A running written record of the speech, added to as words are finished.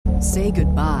Say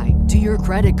goodbye to your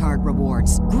credit card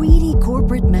rewards. Greedy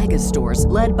corporate mega stores,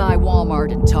 led by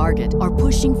Walmart and Target, are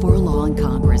pushing for a law in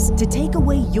Congress to take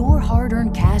away your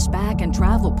hard-earned cash back and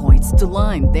travel points to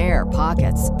line their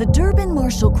pockets. The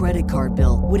Durbin-Marshall credit card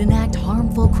bill would enact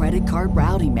harmful credit card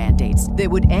routing mandates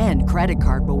that would end credit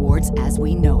card rewards as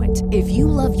we know it. If you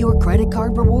love your credit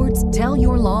card rewards, tell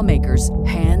your lawmakers,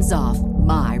 hands off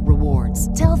my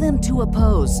rewards. Tell them to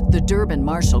oppose the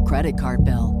Durbin-Marshall credit card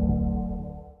bill.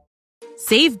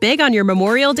 Save big on your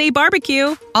Memorial Day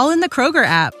barbecue, all in the Kroger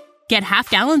app. Get half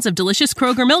gallons of delicious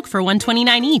Kroger milk for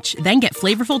 $1.29 each. Then get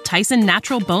flavorful Tyson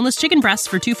natural boneless chicken breasts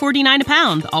for $2.49 a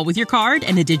pound, all with your card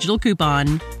and a digital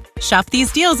coupon. Shop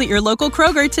these deals at your local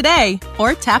Kroger today,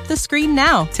 or tap the screen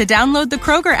now to download the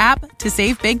Kroger app to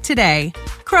save big today.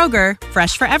 Kroger,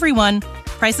 fresh for everyone.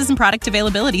 Prices and product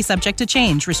availability subject to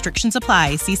change. Restrictions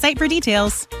apply. See site for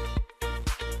details.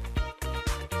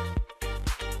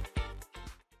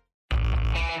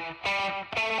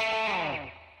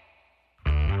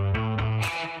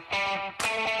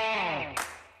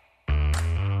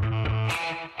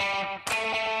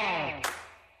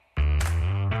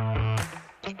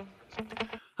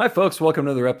 Hi, folks. Welcome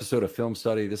to another episode of Film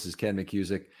Study. This is Ken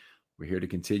McCusick. We're here to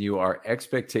continue our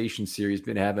expectation series.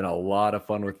 Been having a lot of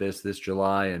fun with this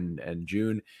July and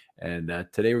June. And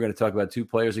today we're going to talk about two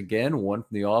players again, one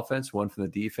from the offense, one from the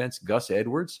defense, Gus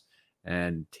Edwards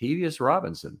and Tavius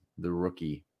Robinson, the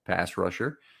rookie pass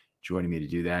rusher. Joining me to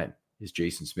do that is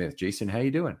Jason Smith. Jason, how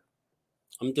you doing?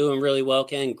 I'm doing really well,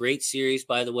 Ken. Great series,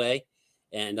 by the way,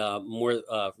 and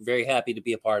very happy to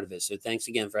be a part of it. So thanks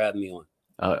again for having me on.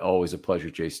 Always a pleasure,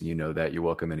 Jason. You know that. You're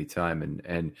welcome anytime.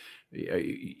 And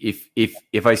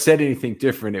if I said anything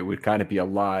different, it would kind of be a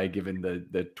lie, given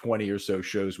the 20 or so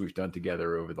shows we've done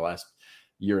together over the last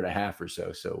year and a half or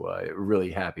so. So really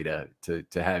happy to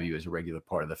have you as a regular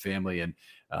part of the family. And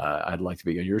I'd like to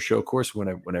be on your show, of course,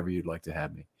 whenever you'd like to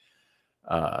have me.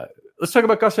 Let's talk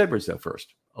about Gus Edwards, though,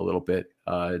 first a little bit.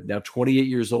 Now 28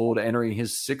 years old, entering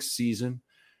his sixth season.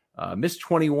 Missed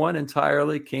 21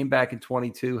 entirely, came back in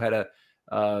 22, had a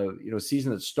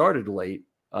season that started late,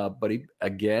 but he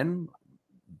again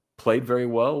played very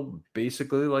well,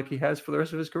 basically like he has for the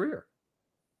rest of his career.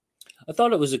 I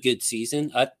thought it was a good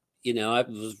season. I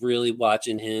was really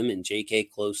watching him and JK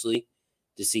closely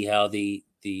to see how the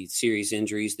serious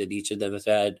injuries that each of them have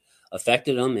had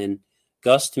affected them. And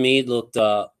Gus, to me, looked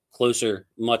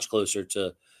much closer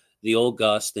to the old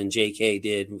Gus than JK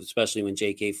did, especially when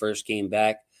JK first came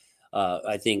back.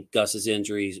 I think Gus's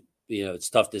injuries, it's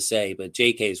tough to say, but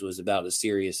JK's was about as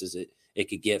serious as it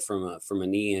could get from a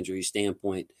knee injury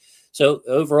standpoint. So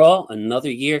overall, another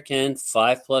year, Ken,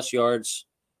 5+ yards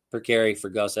per carry for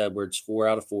Gus Edwards, 4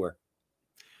 out of 4.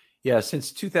 Yeah,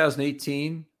 since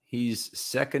 2018, he's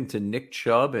second to Nick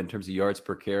Chubb in terms of yards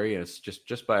per carry, and it's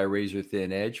just by a razor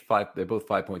thin edge. They're both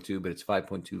 5.2, but it's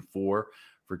 5.24 for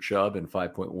Chubb and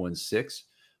 5.16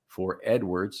 for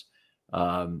Edwards.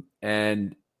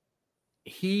 And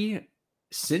he,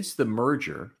 since the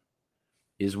merger,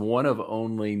 is one of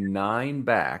only 9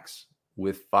 backs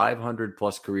with 500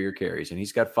 plus career carries, and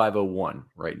he's got 501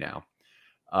 right now,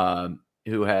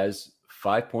 who has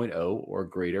 5.0 or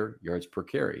greater yards per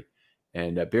carry.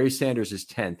 And Barry Sanders is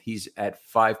 10th. He's at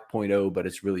 5.0, but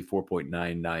it's really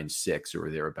 4.996 or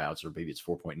thereabouts, or maybe it's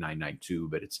 4.992,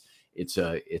 but it's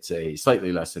a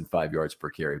slightly less than 5 yards per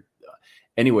carry.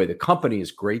 Anyway, the company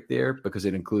is great there because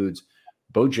it includes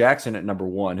Bo Jackson at number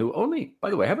 1, who only, by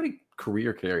the way, how many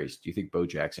career carries do you think Bo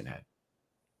Jackson had?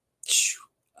 It's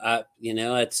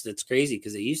crazy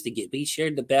because he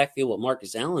shared the backfield with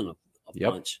Marcus Allen a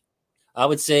bunch. I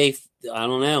would say, I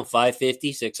don't know,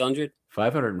 550, 600.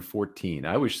 514.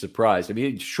 I was surprised. I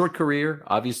mean, short career,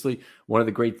 obviously one of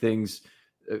the things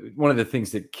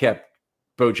that kept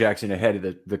Bo Jackson ahead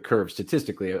of the curve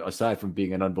statistically, aside from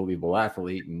being an unbelievable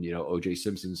athlete, and O.J.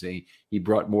 Simpson saying he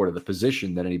brought more to the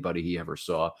position than anybody he ever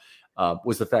saw,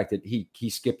 was the fact that he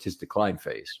skipped his decline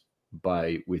phase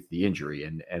with the injury,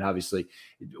 and obviously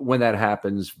when that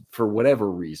happens for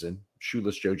whatever reason,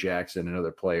 Shoeless Joe Jackson,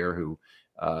 another player who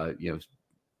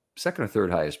second or third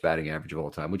highest batting average of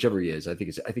all time, whichever he is, I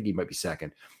think he might be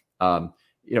second.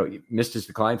 He missed his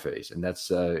decline phase, and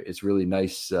that's it's really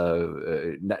nice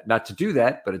not to do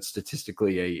that, but it's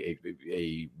statistically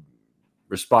a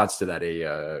response to that,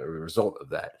 a result of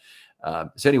that.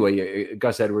 So anyway,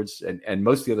 Gus Edwards and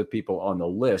most of the other people on the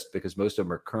list, because most of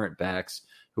them are current backs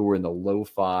who were in the low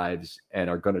 5s and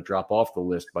are going to drop off the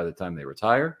list by the time they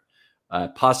retire,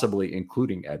 possibly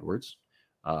including Edwards.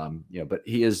 But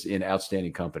he is in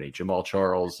outstanding company. Jamal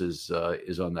Charles is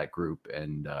on that group,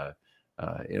 and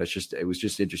it was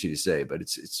just interesting to say. But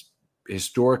it's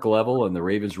historic level, and the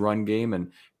Ravens run game,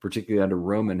 and particularly under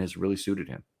Roman, has really suited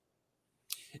him.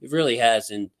 It really has.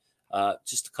 And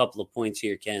just a couple of points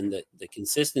here, Ken, the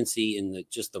consistency and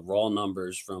just the raw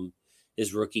numbers from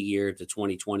his rookie year to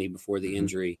 2020 before the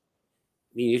injury.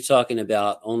 I mean, you're talking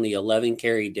about only 11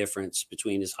 carry difference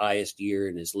between his highest year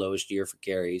and his lowest year for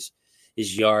carries.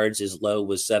 His yards, his low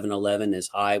was 711, his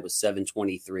high was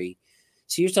 723.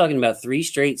 So you're talking about 3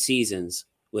 straight seasons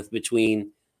with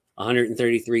between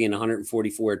 133 and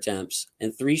 144 attempts,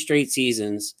 and 3 straight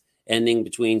seasons ending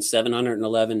between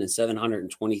 711 and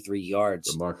 723 yards.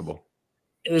 Remarkable.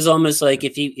 It was almost like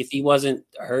if he wasn't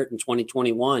hurt in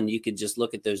 2021, you could just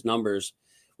look at those numbers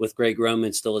with Greg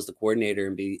Roman still as the coordinator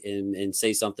and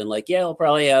say something like, yeah, he'll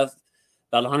probably have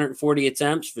about 140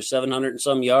 attempts for 700 and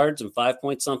some yards and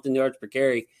 5-point-something yards per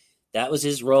carry. That was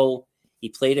his role. He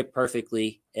played it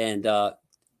perfectly. And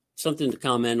something to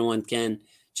comment on, Ken,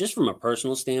 just from a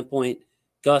personal standpoint,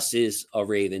 Gus is a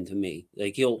Raven to me.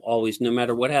 Like, he'll always, no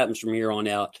matter what happens from here on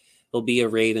out, he'll be a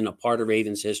Raven, a part of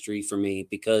Ravens history for me,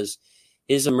 because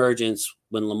his emergence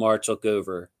when Lamar took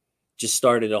over just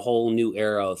started a whole new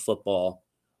era of football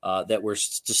that we're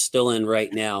still in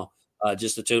right now.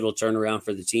 Just a total turnaround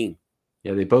for the team.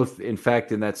 Yeah, they both, in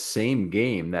fact, in that same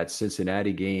game, that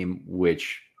Cincinnati game,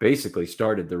 which basically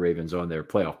started the Ravens on their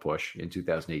playoff push in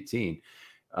 2018,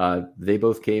 they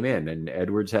both came in, and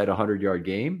Edwards had a 100-yard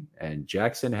game and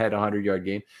Jackson had a 100-yard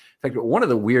game. In fact, one of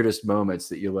the weirdest moments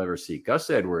that you'll ever see, Gus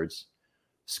Edwards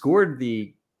scored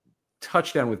the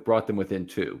touchdown which brought them within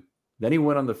 2. Then he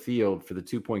went on the field for the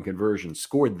 2-point conversion,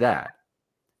 scored that.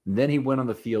 And then he went on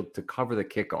the field to cover the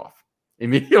kickoff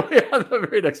immediately on the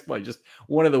very next play. Just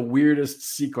one of the weirdest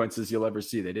sequences you'll ever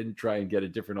see. They didn't try and get a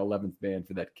different 11th man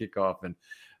for that kickoff, and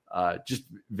just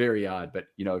very odd. But,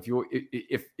 if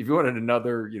you wanted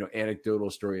another,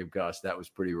 anecdotal story of Gus, that was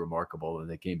pretty remarkable. And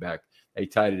they came back, they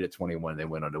tied it at 21. They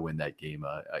went on to win that game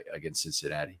against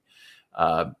Cincinnati.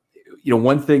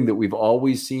 One thing that we've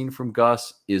always seen from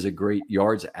Gus is a great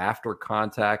yards after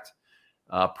contact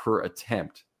per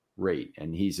attempt rate.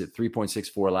 And he's at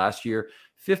 3.64 last year,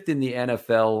 5th in the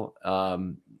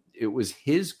NFL. It was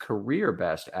his career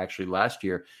best actually last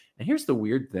year. And here's the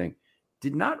weird thing.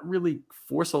 Did not really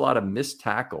force a lot of missed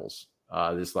tackles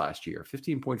this last year.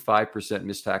 15.5%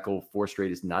 missed tackle force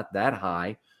rate is not that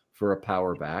high for a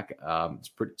power back.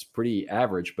 It's pretty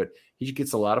average, but he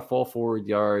gets a lot of fall forward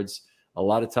yards. A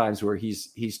lot of times where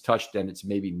he's touched, and it's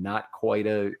maybe not quite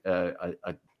a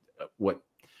what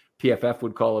PFF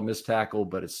would call a missed tackle,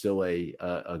 but it's still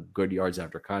a good yards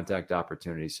after contact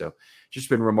opportunity. So just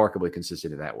been remarkably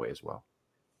consistent in that way as well.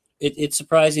 It's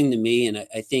surprising to me, and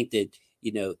I think that,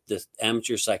 the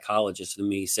amateur psychologist in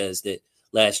me says that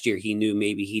last year he knew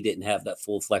maybe he didn't have that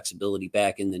full flexibility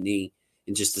back in the knee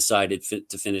and just decided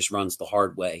to finish runs the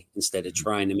hard way instead of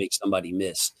trying to make somebody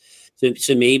miss.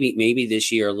 So maybe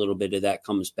this year a little bit of that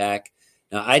comes back.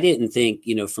 Now, I didn't think,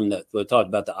 from we talked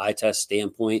about the eye test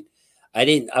standpoint,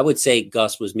 I would say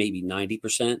Gus was maybe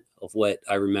 90% of what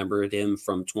I remembered him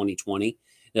from 2020.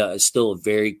 Still a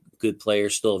very good player,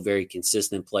 still a very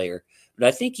consistent player. But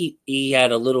I think he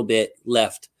had a little bit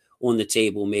left on the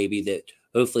table, maybe, that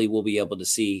hopefully we'll be able to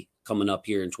see coming up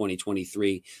here in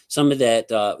 2023. Some of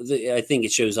that, I think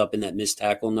it shows up in that missed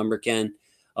tackle number, Ken,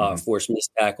 forced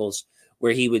missed tackles,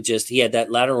 where he had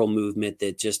that lateral movement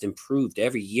that just improved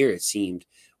every year, it seemed,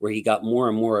 where he got more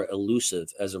and more elusive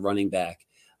as a running back.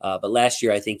 But last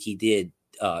year, I think he did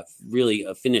really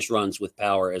finish runs with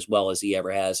power as well as he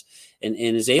ever has, and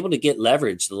is able to get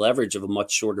the leverage of a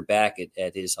much shorter back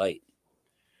at his height.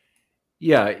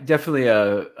 Yeah, definitely.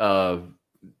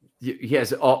 He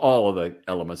has all of the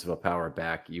elements of a power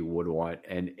back you would want,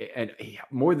 and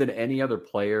more than any other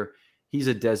player, he's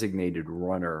a designated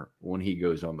runner when he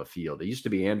goes on the field. It used to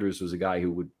be Andrews was a guy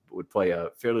who would play a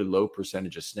fairly low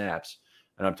percentage of snaps,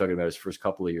 and I'm talking about his first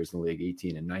couple of years in the league,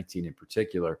 18 and 19 in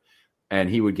particular, and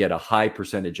he would get a high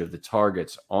percentage of the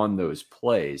targets on those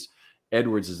plays.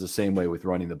 Edwards is the same way with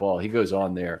running the ball. He goes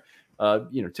on there,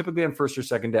 typically on first or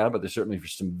second down, but there's certainly for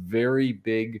some very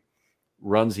big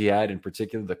runs he had, in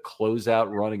particular the closeout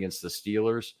run against the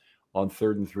Steelers on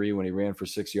 3rd and 3 when he ran for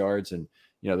 6 yards. And,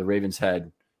 the Ravens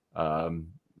had, who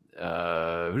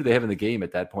did they have in the game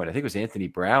at that point? I think it was Anthony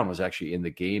Brown was actually in the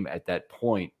game at that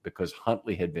point because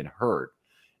Huntley had been hurt.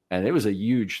 And it was a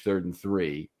huge 3rd and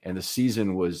 3. And the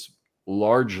season was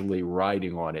largely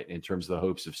riding on it in terms of the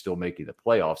hopes of still making the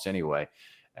playoffs anyway.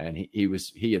 And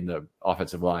he and the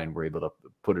offensive line were able to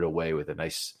put it away with a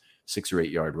nice 6 or 8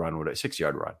 yard run, with a 6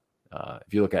 yard run.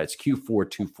 If you look at it, it's Q4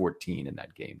 214 in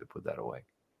that game to put that away.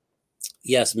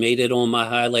 Yes, made it on my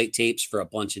highlight tapes for a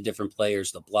bunch of different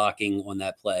players. The blocking on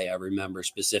that play, I remember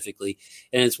specifically,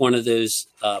 and it's one of those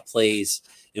plays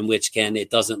in which it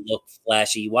doesn't look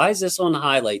flashy. Why is this on the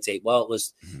highlight tape? Well, it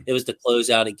was to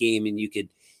close out a game, and you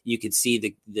could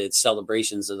see the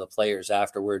celebrations of the players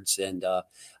afterwards. And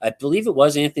I believe it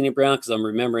was Anthony Brown, because I'm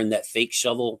remembering that fake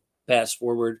shovel pass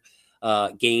forward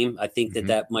game. I think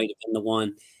that might have been the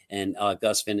one. And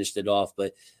Gus finished it off.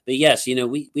 But yes,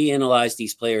 we analyze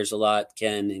these players a lot,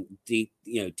 Ken, and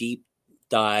deep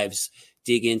dives,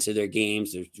 dig into their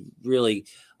games. There's really,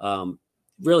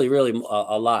 really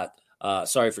a lot.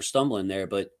 Sorry for stumbling there,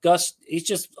 but Gus, he's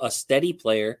just a steady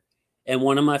player and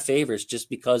one of my favorites just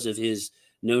because of his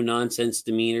no nonsense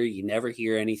demeanor. You never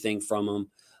hear anything from him.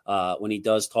 When he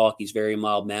does talk, he's very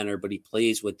mild mannered, but he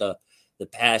plays with the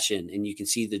passion, and you can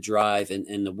see the drive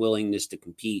and the willingness to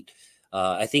compete.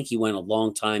 I think he went a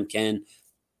long time, Ken.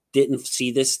 Didn't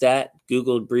see this stat,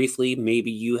 Googled briefly.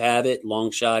 Maybe you have it,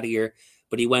 long shot here.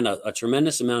 But he went a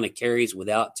tremendous amount of carries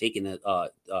without taking a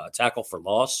tackle for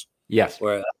loss. Yes,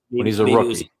 when he's a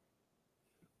rookie.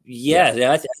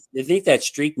 I think that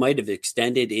streak might have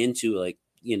extended into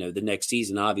the next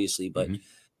season, obviously, but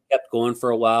kept going for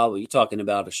a while. You're talking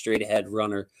about a straight ahead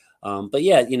runner. But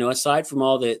yeah, aside from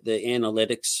all the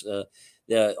analytics,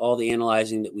 all the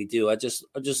analyzing that we do, I just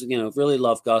really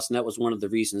love Gus, and that was one of the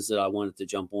reasons that I wanted to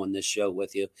jump on this show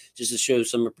with you, just to show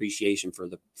some appreciation for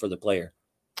the player.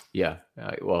 Yeah,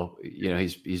 well,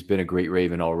 he's been a great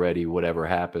Raven already. Whatever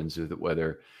happens,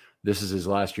 whether this is his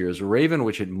last year as a Raven,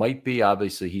 which it might be.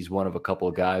 Obviously, he's one of a couple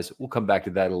of guys. We'll come back to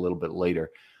that a little bit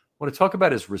later. I want to talk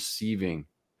about his receiving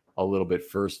a little bit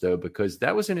first, though, because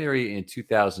that was an area in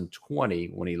 2020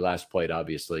 when he last played,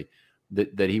 obviously,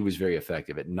 that he was very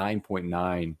effective at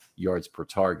 9.9 yards per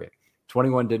target.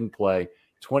 21 didn't play.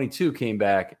 22 came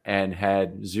back and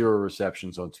had 0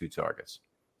 receptions on 2 targets.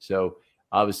 So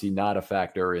obviously not a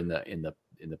factor in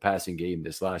the passing game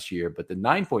this last year. But the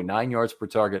 9.9 yards per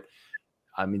target,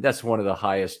 I mean, that's one of the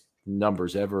highest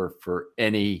numbers ever for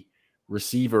any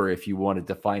receiver if you want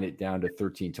to define it down to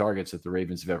 13 targets that the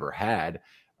Ravens have ever had.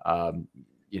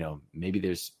 Maybe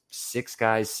there's 6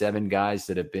 guys, 7 guys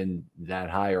that have been that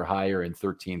high or higher in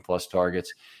 13 plus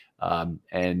targets.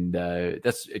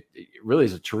 It really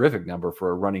is a terrific number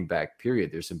for a running back,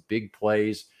 period. There's some big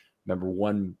plays. Remember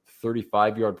one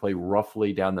 35-yard play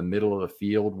roughly down the middle of the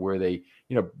field where they,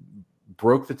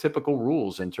 broke the typical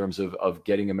rules in terms of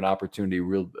getting him an opportunity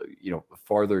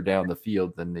farther down the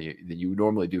field than you would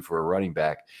normally do for a running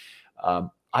back.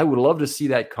 I would love to see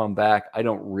that come back. I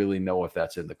don't really know if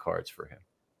that's in the cards for him.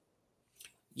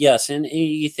 Yes, and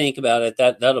you think about it,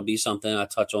 that'll be something I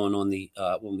touch on the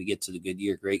when we get to the good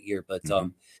year, great year. But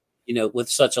with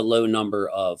such a low number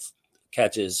of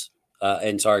catches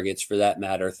and targets, for that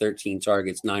matter, 13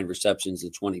 targets, 9 receptions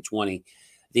in 2020.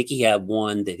 I think he had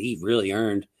one that he really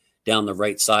earned down the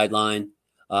right sideline,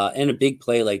 and a big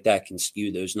play like that can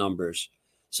skew those numbers.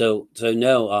 So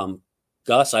no,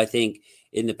 Gus, I think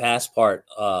in the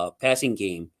passing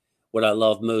game, what I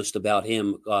love most about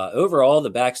him over all the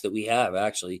backs that we have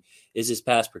actually is his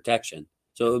pass protection.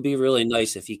 So it would be really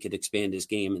nice if he could expand his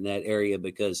game in that area,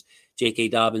 because J.K.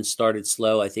 Dobbins started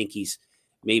slow. I think he's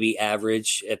maybe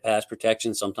average at pass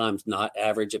protection, sometimes not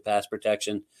average at pass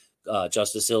protection.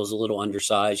 Justice Hill is a little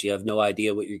undersized. You have no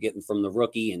idea what you're getting from the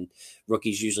rookie, and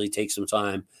rookies usually take some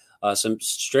time.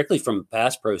 Strictly from a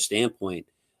pass pro standpoint,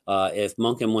 if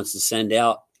Monken wants to send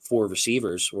out 4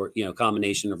 receivers, or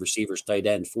combination of receivers, tight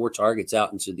end, 4 targets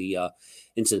out into the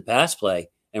pass play,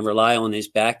 and rely on his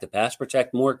back to pass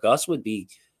protect more, Gus would be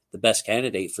the best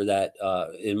candidate for that,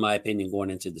 in my opinion, going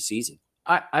into the season.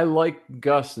 I like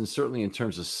Gus, and certainly in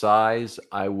terms of size,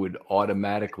 I would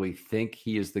automatically think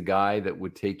he is the guy that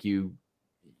would take you,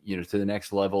 to the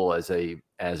next level as a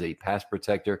pass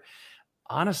protector.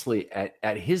 Honestly,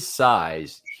 at his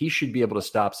size, he should be able to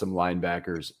stop some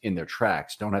linebackers in their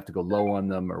tracks. Don't have to go low on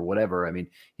them or whatever. I mean,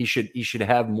 he should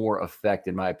have more effect,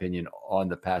 in my opinion, on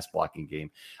the pass blocking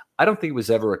game. I don't think it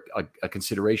was ever a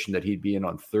consideration that he'd be in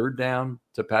on 3rd down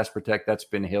to pass protect. That's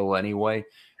been Hill anyway.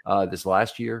 This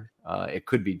last year, it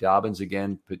could be Dobbins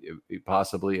again,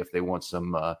 possibly, if they want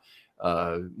some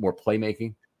more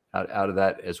playmaking out of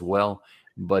that as well.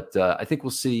 But I think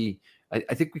we'll see.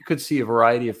 I think we could see a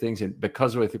variety of things, and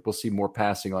because I think we'll see more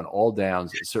passing on all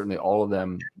downs. Certainly, all of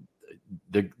them.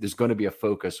 There's going to be a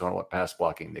focus on what pass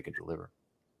blocking they can deliver.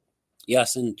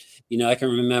 Yes, and I can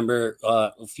remember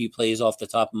a few plays off the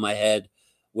top of my head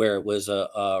where it was an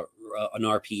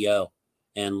RPO,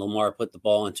 and Lamar put the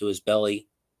ball into his belly.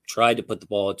 Tried to put the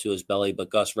ball into his belly, but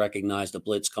Gus recognized the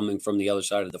blitz coming from the other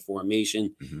side of the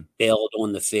formation, bailed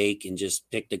on the fake, and just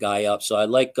picked the guy up. So I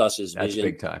like Gus's vision.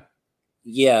 That's big time.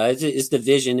 Yeah, it's the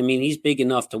vision. I mean, he's big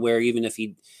enough to where even if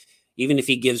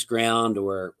he gives ground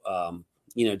or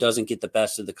doesn't get the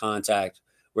best of the contact,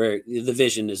 where the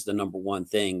vision is the number one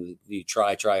thing. You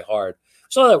try hard.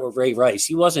 Saw that with Ray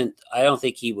Rice. I don't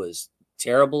think he was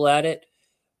terrible at it,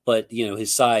 but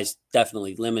his size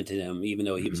definitely limited him, even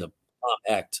though he was a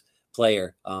compact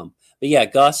player. But yeah,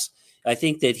 Gus, I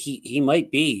think that he might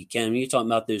be, Ken, when you're talking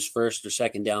about those first or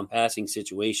second down passing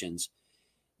situations,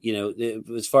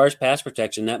 as far as pass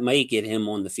protection, that might get him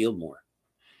on the field more.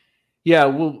 Yeah,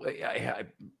 well,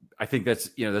 I think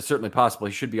that's certainly possible.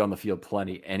 He should be on the field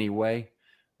plenty anyway.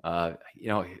 I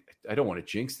don't want to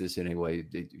jinx this anyway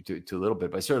to a little bit,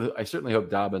 but I certainly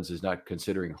hope Dobbins is not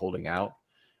considering holding out.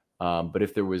 But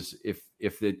if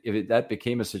that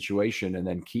became a situation, and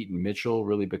then Keaton Mitchell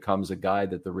really becomes a guy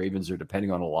that the Ravens are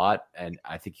depending on a lot, and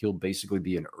I think he'll basically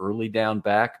be an early down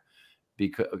back,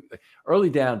 because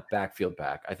early down backfield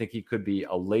back. I think he could be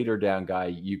a later down guy.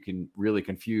 You can really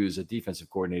confuse a defensive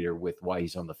coordinator with why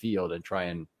he's on the field and try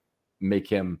and make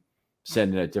him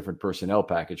send in a different personnel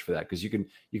package for that, because you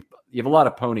have a lot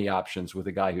of pony options with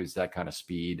a guy who's that kind of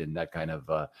speed and that kind of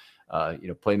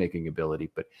playmaking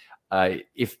ability. But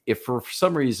if for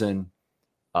some reason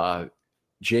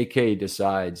JK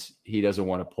decides he doesn't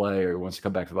want to play or wants to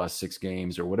come back for the last 6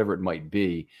 games or whatever it might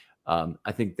be,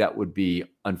 I think that would be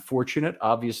unfortunate.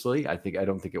 Obviously, I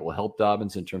don't think it will help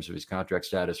Dobbins in terms of his contract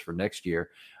status for next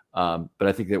year. But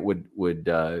I think that would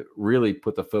really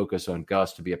put the focus on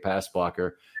Gus to be a pass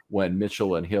blocker when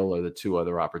Mitchell and Hill are the 2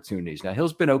 other opportunities. Now,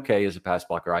 Hill's been okay as a pass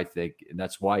blocker, I think, and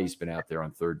that's why he's been out there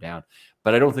on third down.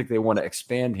 But I don't think they want to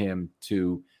expand him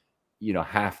to,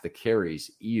 half the carries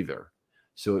either.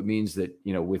 So it means that,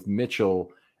 with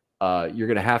Mitchell, you're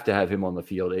going to have him on the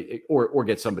field or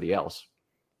get somebody else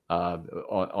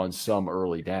on some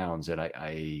early downs. And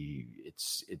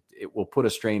it will put a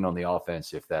strain on the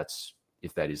offense if that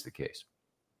is the case.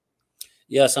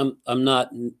 Yes, I'm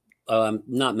not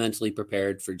mentally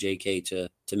prepared for JK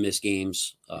to miss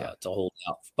games to hold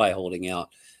out by holding out.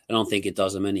 I don't think it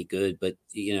does him any good. But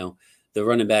the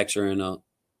running backs are in a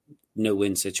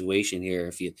no-win situation here.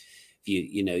 If you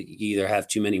either have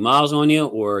too many miles on you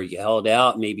or you held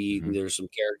out, maybe there's some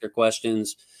character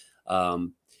questions.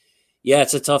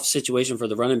 It's a tough situation for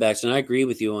the running backs, and I agree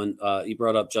with you on. You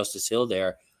brought up Justice Hill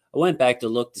there. I went back to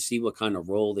look to see what kind of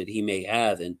role that he may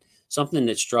have. And something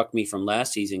that struck me from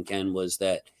last season, Ken, was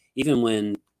that even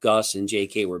when Gus and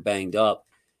JK were banged up,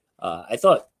 I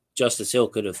thought Justice Hill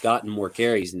could have gotten more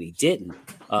carries, and he didn't.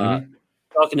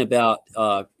 Talking about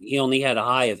he only had a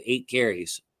high of 8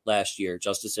 carries last year,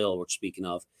 Justice Hill, we're speaking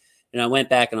of. And I went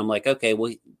back and I'm like, okay,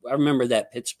 well, I remember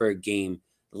that Pittsburgh game,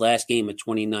 the last game of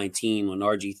 2019 when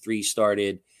RG3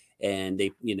 started and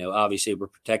they, obviously were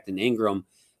protecting Ingram.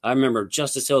 I remember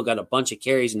Justice Hill got a bunch of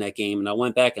carries in that game, and I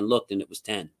went back and looked, and it was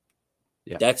 10.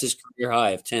 Yeah. That's his career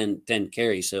high of 10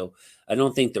 carries. So I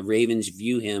don't think the Ravens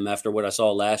view him, after what I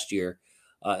saw last year,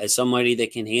 as somebody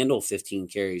that can handle 15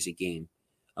 carries a game.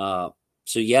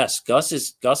 So yes, Gus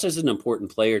is an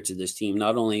important player to this team,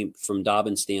 not only from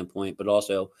Dobbins' standpoint, but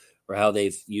also for how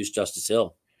they've used Justice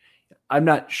Hill. I'm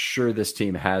not sure this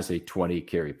team has a 20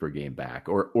 carry per game back,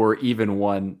 or even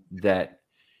one that.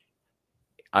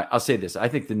 I'll say this. I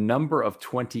think the number of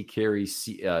 20 carry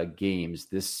games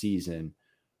this season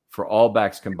for all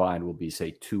backs combined will be,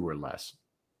 say, 2 or less.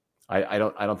 I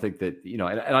don't think that, and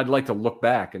I'd like to look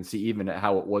back and see even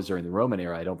how it was during the Roman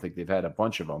era. I don't think they've had a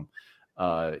bunch of them,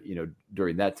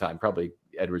 during that time. Probably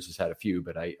Edwards has had a few,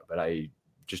 but I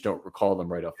just don't recall them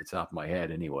right off the top of my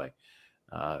head anyway.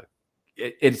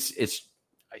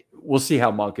 We'll see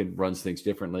how Monken runs things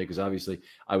differently, because obviously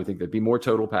I would think there'd be more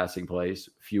total passing plays,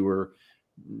 fewer,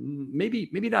 maybe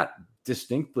not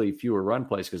distinctly fewer run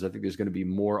plays, because I think there's going to be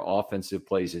more offensive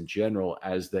plays in general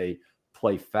as they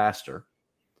play faster.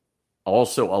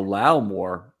 Also allow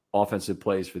more offensive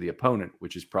plays for the opponent,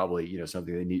 which is probably,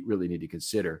 something they really need to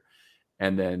consider.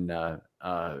 And then,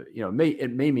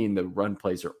 it may mean the run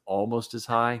plays are almost as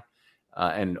high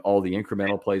and all the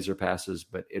incremental plays are passes,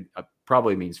 but it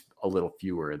probably means a little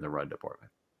fewer in the run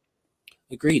department.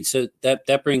 Agreed. So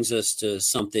that brings us to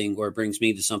something, or brings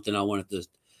me to something I wanted to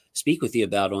speak with you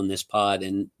about on this pod,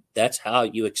 and that's how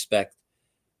you expect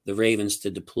the Ravens to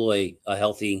deploy a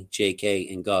healthy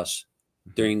JK and Gus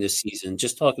during this season.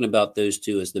 Just talking about those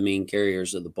two as the main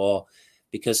carriers of the ball,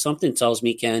 because something tells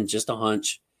me, Ken, just a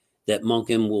hunch, that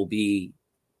Monken will be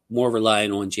more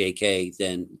reliant on JK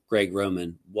than Greg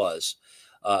Roman was.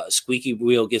 Squeaky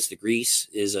wheel gets the grease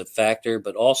is a factor,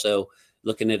 but also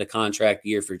looking at a contract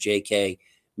year for JK,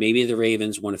 maybe the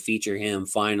Ravens want to feature him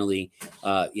finally.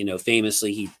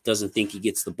 Famously, he doesn't think he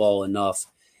gets the ball enough.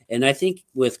 And I think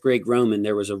with Greg Roman,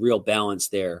 there was a real balance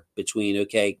there between,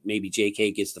 okay, maybe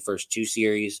JK gets the first 2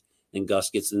 series and Gus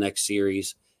gets the next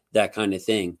series, that kind of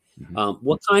thing. Mm-hmm.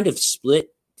 What kind of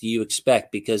split do you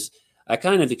expect? Because I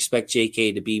kind of expect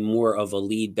JK to be more of a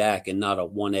lead back and not a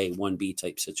 1A, 1B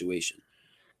type situation.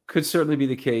 Could certainly be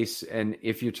the case. And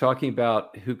if you're talking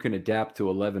about who can adapt to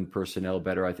 11 personnel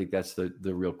better, I think that's the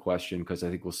real question, because I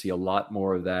think we'll see a lot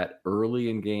more of that early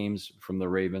in games from the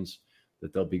Ravens,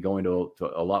 that they'll be going to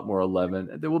a lot more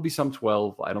 11. There will be some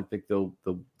 12. I don't think they'll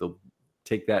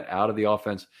take that out of the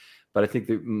offense. But I think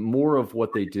that more of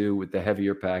what they do with the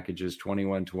heavier packages,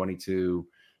 21, 22,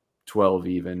 12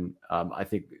 even, I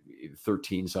think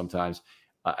 13 sometimes,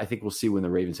 I think we'll see when the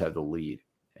Ravens have the lead.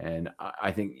 And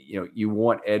I think, you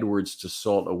want Edwards to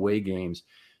salt away games.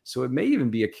 So it may even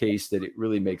be a case that it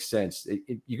really makes sense.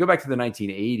 You go back to the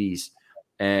 1980s,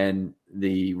 and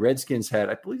the Redskins had,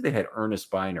 I believe they had Ernest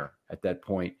Biner at that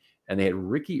point, and they had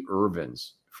Ricky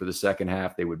Irvins for the second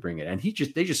half. They would bring it, and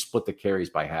they just split the carries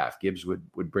by half. Gibbs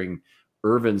would bring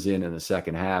Irvins in the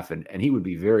second half, and he would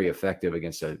be very effective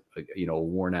against a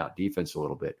worn out defense a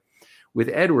little bit. With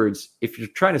Edwards, if you're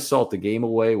trying to salt the game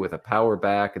away with a power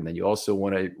back, and then you also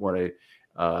want to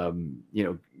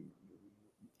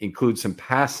include some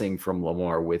passing from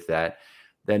Lamar with that,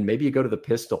 then maybe you go to the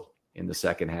pistol in the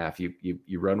second half.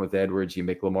 You run with Edwards, you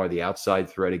make Lamar the outside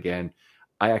threat again.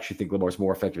 I actually think Lamar's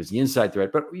more effective as the inside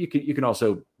threat, but you can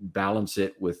also balance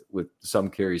it with some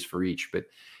carries for each. But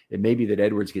it may be that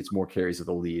Edwards gets more carries of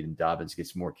the lead and Dobbins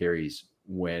gets more carries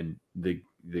when the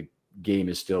game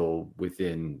is still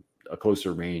within a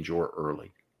closer range or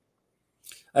early.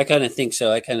 I kind of think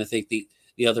so. I kind of think the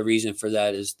other reason for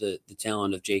that is the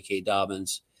talent of J.K.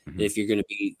 Dobbins. Mm-hmm. If you're going to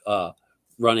be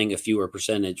running on a fewer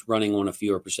percentage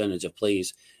of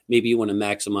plays, maybe you want to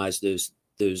maximize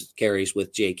those carries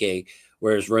with J.K.,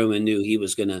 whereas Roman knew he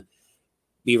was going to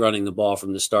be running the ball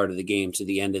from the start of the game to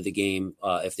the end of the game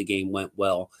if the game went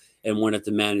well, and wanted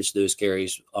to manage those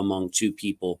carries among 2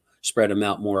 people, spread them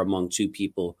out more among 2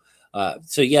 people.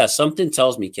 So, yeah, something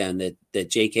tells me, Ken, that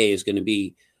JK is going to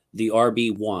be the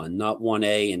RB1, not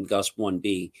 1A and Gus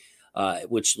 1B,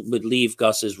 which would leave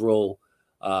Gus's role,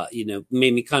 made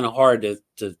me kind of hard to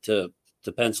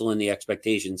pencil in the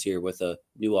expectations here with a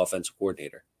new offensive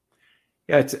coordinator.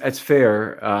 Yeah, it's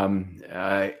fair.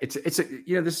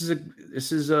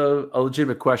 This is a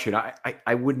legitimate question.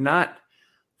 I would not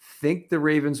think the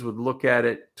Ravens would look at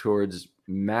it towards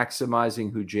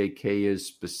maximizing who JK is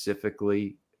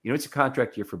specifically. It's a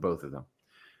contract year for both of them.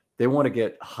 They want to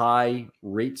get high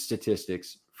rate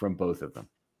statistics from both of them.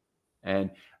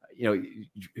 And,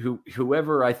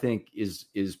 whoever I think is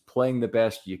playing the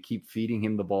best, you keep feeding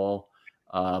him the ball.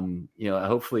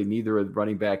 Hopefully neither of the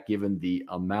running back, given the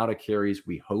amount of carries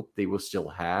we hope they will still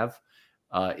have,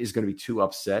 is going to be too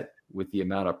upset with the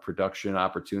amount of production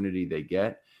opportunity they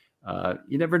get.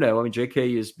 You never know. I mean,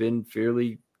 JK has been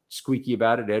fairly squeaky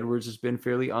about it. Edwards has been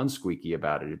fairly unsqueaky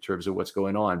about it in terms of what's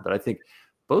going on. But I think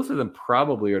both of them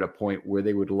probably are at a point where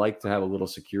they would like to have a little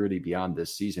security beyond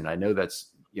this season. I know that's,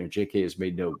 JK has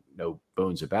made no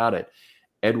bones about it.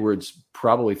 Edwards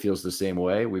probably feels the same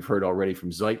way. We've heard already from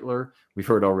Zeitler. We've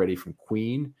heard already from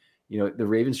Queen. The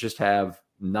Ravens just have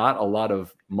not a lot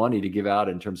of money to give out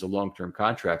in terms of long-term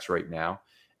contracts right now.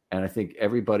 And I think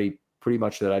everybody pretty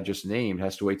much that I just named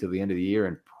has to wait till the end of the year,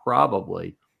 and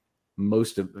probably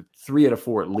most of 3 out of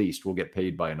 4 at least will get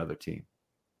paid by another team.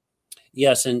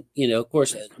 Yes. And, of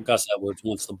course, Gus Edwards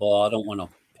wants the ball. I don't want to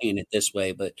paint it this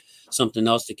way, but something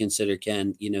else to consider,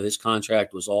 Ken, his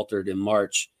contract was altered in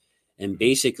March, and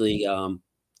basically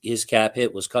his cap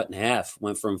hit was cut in half,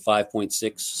 went from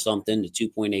 5.6 something to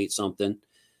 2.8 something,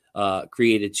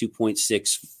 created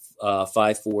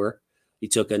 2.654. He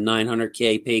took a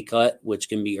 $900K pay cut, which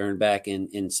can be earned back in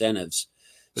incentives.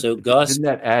 So Gus, didn't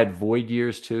that add void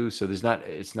years too? So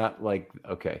it's not like,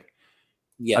 okay.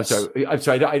 Yes. I'm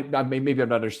sorry. I maybe I'm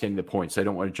not understanding the point, so I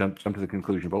don't want to jump to the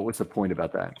conclusion. But what's the point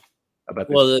about that?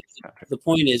 The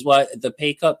point is the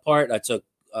pay cut part I took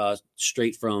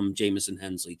straight from Jamison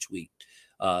Hensley tweet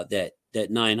that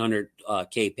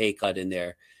 900K pay cut in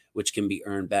there, which can be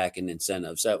earned back in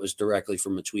incentives. That was directly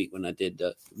from a tweet when I did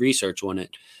the research on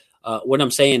it. What I'm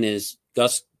saying is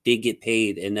Gus did get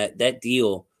paid, and that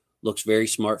deal looks very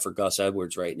smart for Gus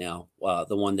Edwards right now.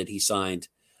 The one that he signed,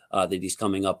 that he's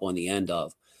coming up on the end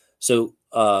of. So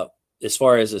as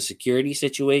far as a security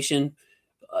situation,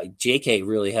 JK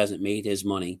really hasn't made his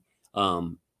money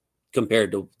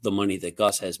compared to the money that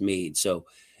Gus has made. So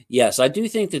yes, I do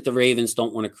think that the Ravens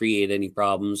don't want to create any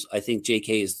problems. I think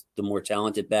JK is the more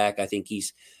talented back. I think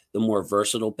he's the more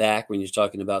versatile back when you're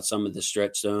talking about some of the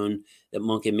stretch zone that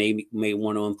Monken may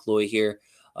want to employ here.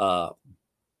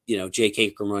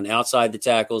 JK can run outside the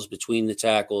tackles, between the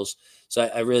tackles. So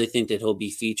I really think that he'll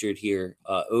be featured here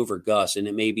over Gus. And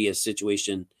it may be a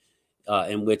situation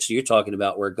in which you're talking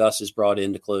about where Gus is brought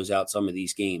in to close out some of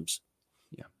these games.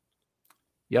 Yeah.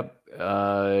 Yep.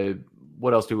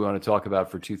 What else do we want to talk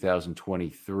about for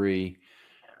 2023?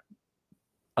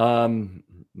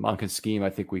 Monken's scheme, I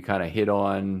think we kind of hit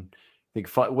on. I think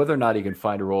whether or not he can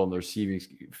find a role in the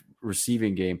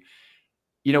receiving game.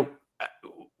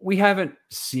 We haven't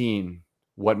seen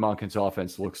what Monken's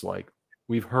offense looks like.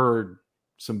 We've heard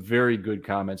some very good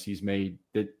comments he's made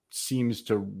that seems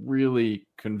to really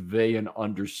convey an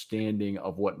understanding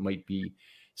of what might be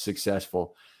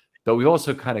successful. But we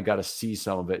also kind of got to see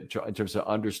some of it in terms of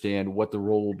understand what the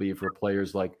role will be for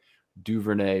players like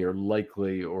Duvernay or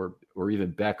Likely or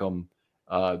even Beckham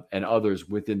and others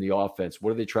within the offense. What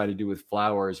are they trying to do with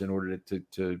Flowers in order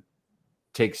to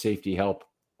take safety help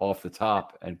off the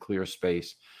top and clear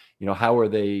space? How are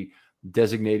they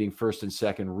designating first and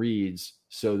second reads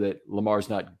so that Lamar's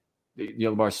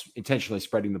intentionally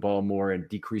spreading the ball more and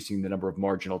decreasing the number of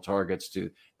marginal targets to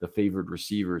the favored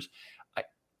receivers?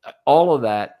 All of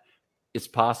that, it's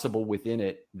possible within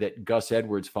it that Gus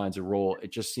Edwards finds a role.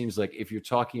 It just seems like if you're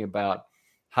talking about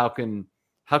how can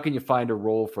you find a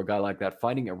role for a guy like that,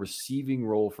 finding a receiving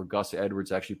role for Gus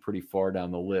Edwards actually pretty far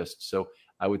down the list. So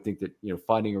I would think that,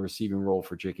 finding a receiving role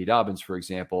for J.K. Dobbins, for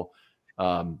example,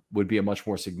 would be a much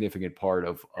more significant part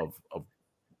of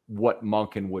what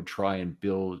Monken would try and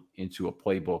build into a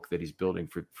playbook that he's building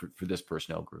for this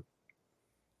personnel group.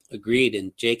 Agreed.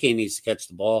 And J.K. needs to catch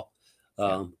the ball.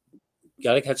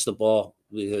 Got to catch the ball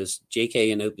because J.K.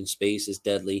 in open space is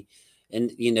deadly.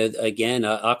 And, again,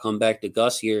 I'll come back to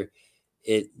Gus here.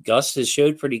 Gus has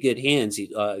showed pretty good hands.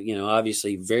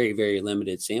 Obviously very, very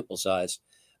limited sample size.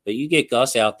 But you get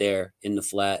Gus out there in the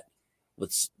flat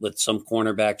with some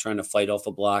cornerback trying to fight off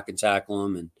a block and tackle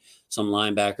him, and some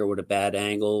linebacker with a bad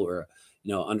angle or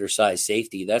undersized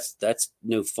safety. That's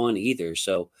no fun either.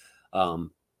 So,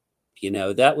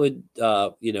 that would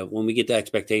when we get to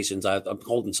expectations, I'm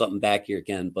holding something back here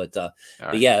again. But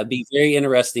yeah, it'd be very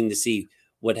interesting to see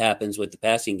what happens with the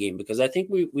passing game, because I think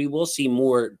we will see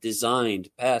more designed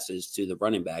passes to the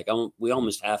running back. We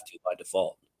almost have to by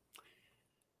default.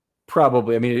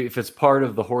 Probably. I mean, if it's part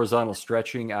of the horizontal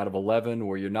stretching out of 11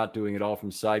 where you're not doing it all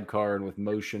from sidecar and with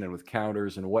motion and with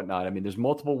counters and whatnot, I mean, there's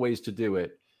multiple ways to do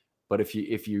it. But if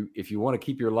you want to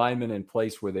keep your linemen in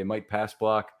place where they might pass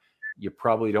block, you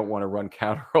probably don't want to run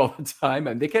counter all the time.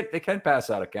 And they can pass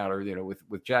out a counter,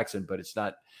 with Jackson, but it's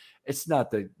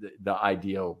not the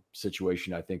ideal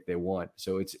situation I think they want.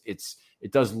 So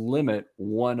it does limit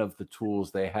one of the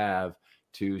tools they have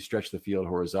to stretch the field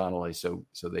horizontally. So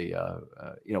they,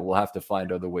 we'll have to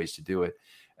find other ways to do it.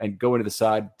 And going to the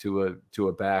side to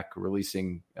a back,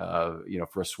 releasing,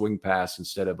 for a swing pass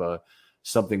instead of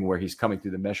something where he's coming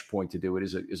through the mesh point to do it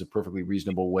is a perfectly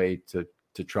reasonable way to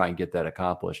try and get that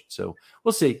accomplished. So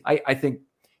we'll see. I think,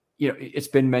 it's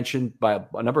been mentioned by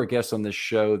a number of guests on this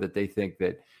show that they think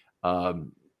that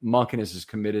Monken is as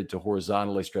committed to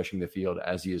horizontally stretching the field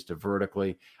as he is to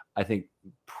vertically. I think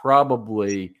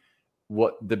probably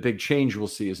what the big change we'll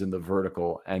see is in the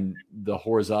vertical, and the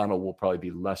horizontal will probably be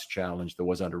less challenged than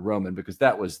was under Roman, because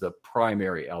that was the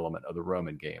primary element of the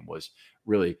Roman game, was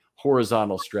really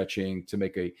horizontal stretching to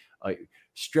make a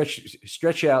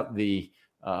stretch out the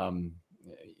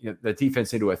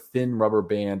defense into a thin rubber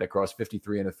band across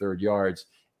 53 1/3 yards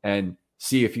and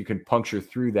see if you can puncture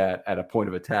through that at a point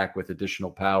of attack with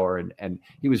additional power. And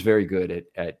he was very good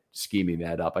at scheming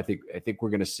that up. I think we're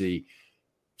going to see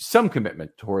some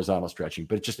commitment to horizontal stretching,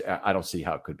 but I don't see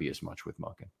how it could be as much with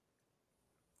Monken.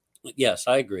 Yes,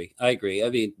 I agree. I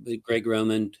mean, Greg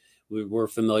Roman, we're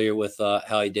familiar with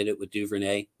how he did it with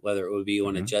Duvernay, whether it would be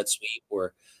on a jet sweep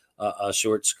or a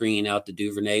short screen out to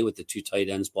Duvernay with the two tight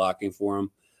ends blocking for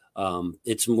him.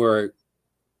 It's more,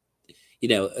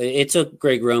 it took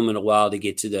Greg Roman a while to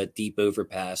get to that deep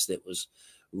overpass that was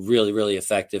really, really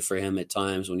effective for him at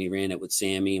times when he ran it with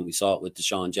Sammy, and we saw it with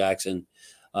Deshaun Jackson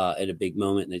at a big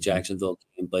moment in the Jacksonville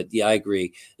game. But yeah, I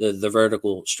agree. The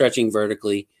vertical stretching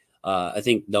vertically, I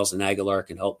think Nelson Aguilar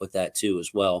can help with that too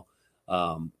as well.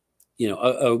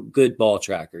 A good ball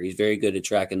tracker. He's very good at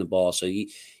tracking the ball. So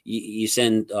you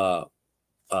send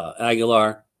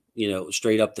Aguilar,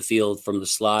 straight up the field from the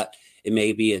slot. It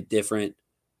may be a different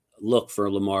look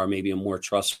for Lamar, maybe a more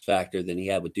trust factor than he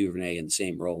had with Duvernay in the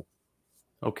same role.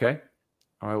 Okay.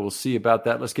 All right. We'll see about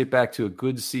that. Let's get back to a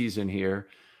good season here.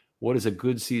 What is a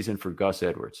good season for Gus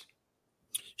Edwards?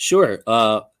 Sure.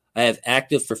 I have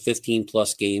active for 15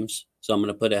 plus games. So I'm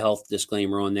going to put a health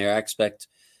disclaimer on there. I expect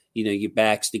your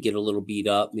backs to get a little beat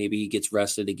up. Maybe he gets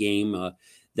rested a game,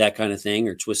 that kind of thing,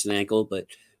 or twist an ankle. But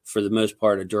for the most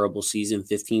part, a durable season,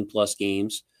 15-plus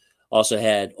games. Also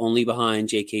had only behind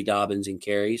J.K. Dobbins in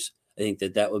carries. I think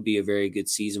that would be a very good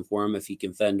season for him if he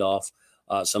can fend off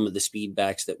some of the speed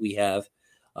backs that we have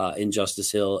in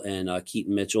Justice Hill and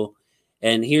Keaton Mitchell.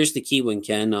 And here's the key one,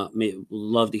 Ken.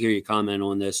 Love to hear your comment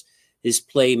on this. His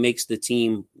play makes the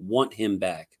team want him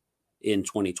back in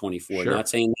 2024. Sure. Not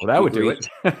saying that would do it.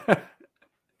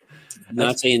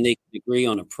 Not saying they can agree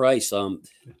on a price.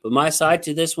 But my side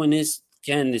to this one is,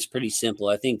 Ken, is pretty simple.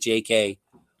 I think JK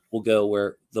will go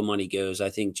where the money goes. I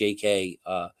think JK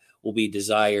will be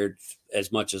desired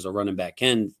as much as a running back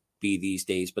can be these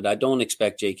days, but I don't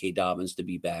expect J.K. Dobbins to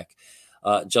be back.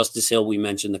 Justice Hill, we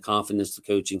mentioned the confidence the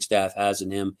coaching staff has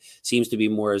in him, seems to be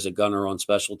more as a gunner on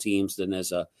special teams than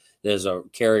as a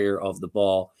carrier of the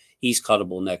ball. He's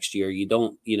cuttable next year. You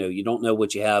don't know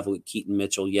what you have with Keaton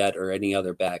Mitchell yet or any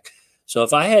other back. So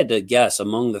if I had to guess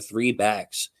among the three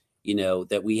backs,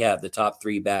 that we have, the top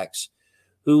three backs,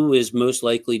 who is most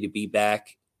likely to be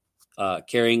back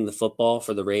carrying the football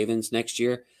for the Ravens next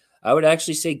year, I would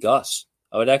actually say Gus.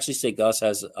 I would actually say Gus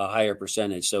has a higher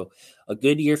percentage. So a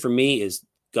good year for me is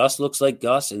Gus looks like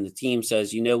Gus, and the team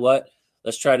says, you know what,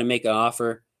 let's try to make an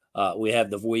offer. We have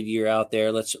the void year out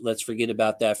there. Let's forget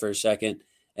about that for a second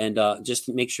and just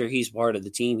make sure he's part of the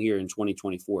team here in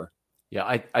 2024. Yeah,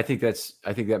 I think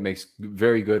that makes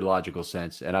very good logical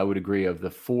sense. And I would agree, of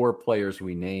the four players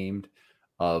we named,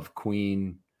 of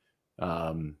Queen,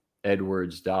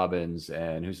 Edwards, Dobbins,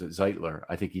 and who's it, Zeitler,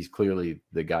 I think he's clearly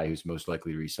the guy who's most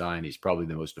likely to resign. He's probably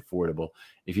the most affordable.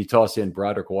 If you toss in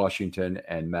Broderick Washington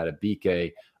and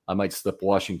Matabike, I might slip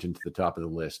Washington to the top of the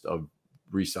list of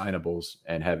resignables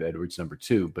and have Edwards number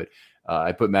 2. But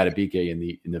I put Matabike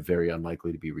in the very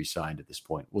unlikely to be resigned at this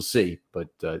point. We'll see, but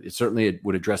it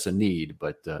would address a need,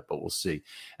 but we'll see.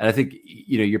 And I think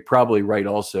you're probably right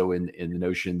also in the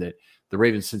notion that the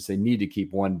Ravens, since they need to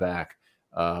keep one back,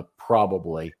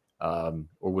 probably or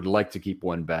would like to keep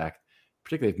one back,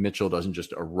 particularly if Mitchell doesn't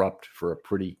just erupt for a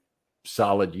pretty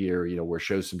solid year, where it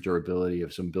shows some durability,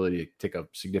 of some ability to take a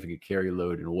significant carry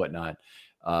load and whatnot.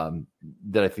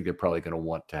 That I think they're probably going to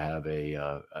want to have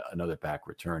another back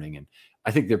returning. And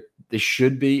I think they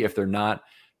should be, if they're not,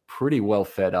 pretty well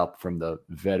fed up from the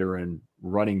veteran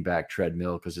running back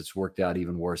treadmill, because it's worked out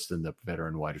even worse than the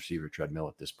veteran wide receiver treadmill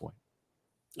at this point.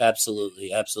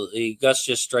 Absolutely. Absolutely. Gus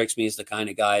just strikes me as the kind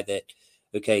of guy that,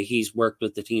 okay, he's worked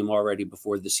with the team already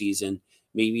before the season.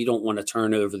 Maybe you don't want to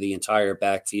turn over the entire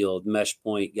backfield, mesh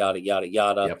point, yada, yada,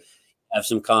 yada. Yep. Have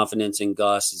some confidence in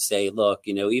Gus and say, look,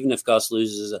 even if Gus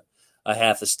loses a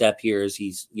half a step here as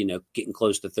he's, getting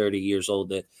close to 30 years old,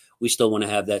 that we still want to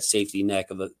have that safety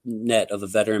net of a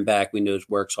veteran back we know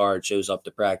works hard, shows up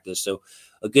to practice. So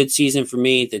a good season for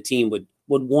me. The team would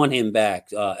want him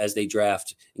back as they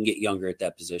draft and get younger at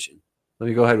that position. Let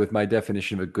me go ahead with my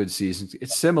definition of a good season.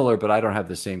 It's similar, but I don't have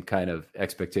the same kind of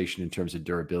expectation in terms of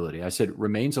durability. I said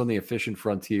remains on the efficient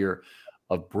frontier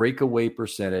of breakaway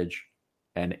percentage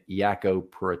and Yakko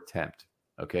per attempt.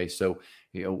 Okay. So,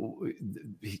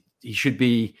 he should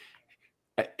be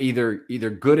either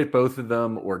good at both of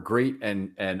them, or great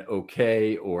and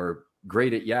okay, or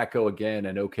great at Yakko again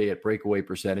and okay at breakaway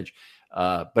percentage.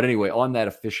 But anyway, on that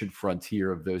efficient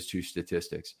frontier of those two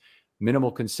statistics,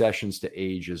 minimal concessions to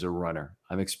age as a runner.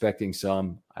 I'm expecting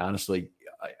some. Honestly,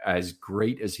 as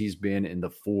great as he's been in the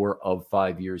 4 of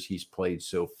 5 years he's played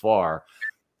so far,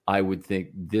 I would think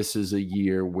this is a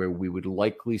year where we would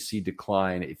likely see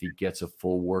decline if he gets a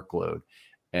full workload.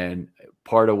 And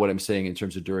part of what I'm saying in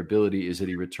terms of durability is that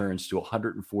he returns to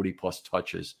 140 plus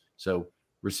touches, so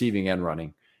receiving and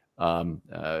running,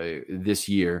 this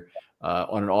year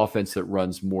on an offense that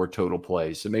runs more total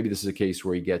plays. So maybe this is a case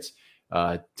where he gets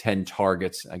 10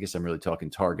 targets. I guess I'm really talking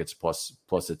targets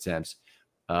plus attempts,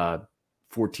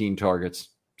 14 targets,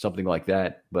 something like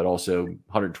that, but also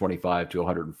 125 to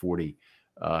 140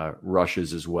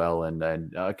 rushes as well,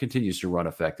 and continues to run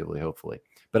effectively, hopefully.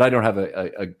 But I don't have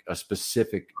a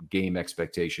specific game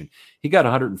expectation. He got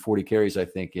 140 carries, I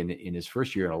think, in his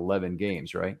first year in 11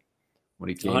 games, right? When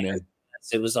he came in.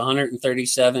 It was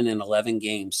 137 in 11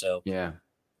 games. So yeah.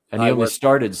 And he only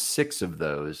started 6 of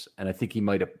those. And I think he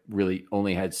might have really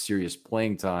only had serious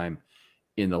playing time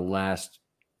in the last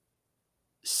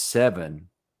 7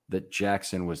 that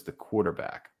Jackson was the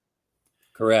quarterback.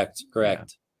 Correct. Yeah.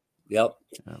 Yep.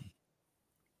 Yeah.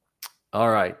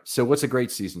 All right. So what's a great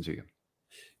season to you?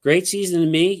 Great season to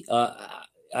me.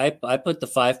 I put the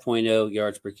 5.0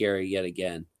 yards per carry yet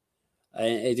again.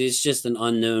 It is just an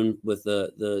unknown with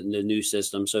the new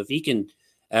system. So if he can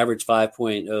average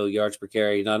 5.0 yards per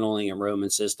carry, not only in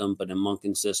Roman's system, but in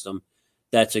Monken's system.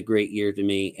 That's a great year to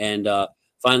me. And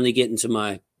finally getting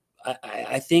to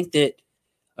I think that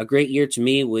a great year to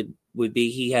me would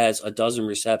be he has a dozen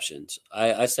receptions.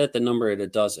 I set the number at a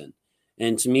dozen.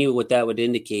 And to me, what that would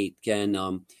indicate, Ken,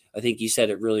 I think you said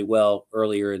it really well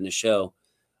earlier in the show,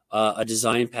 a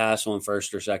design pass on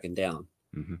first or second down.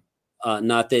 Mm-hmm.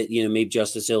 Not that, maybe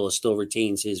Justice Hill still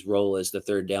retains his role as the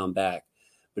third down back.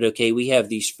 But, okay, we have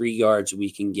these free yards we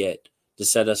can get to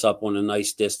set us up on a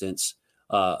nice distance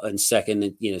on second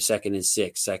and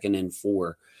 6, 2nd and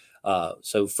 4.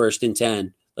 So 1st and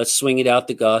 10. Let's swing it out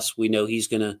to Gus. We know he's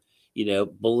going to,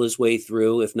 bull his way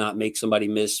through, if not make somebody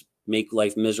make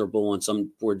life miserable on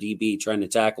some poor DB trying to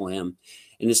tackle him.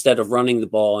 And instead of running the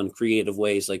ball in creative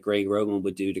ways like Greg Roman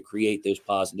would do to create those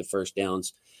positive first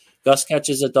downs, Gus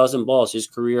catches a dozen balls. His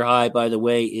career high, by the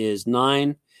way, is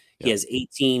 9. He has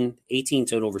 18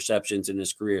 total receptions in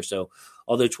his career. So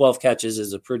although 12 catches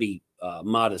is a pretty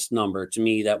modest number, to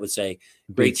me, that would say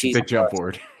great season. Big jump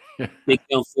forward. Big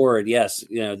jump forward, yes.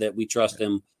 That we trust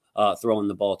him throwing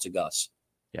the ball to Gus.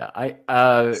 Yeah,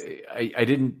 I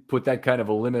didn't put that kind of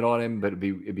a limit on him, but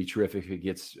it'd be terrific if he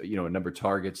gets a number of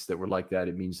targets that were like that.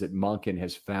 It means that Monken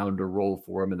has found a role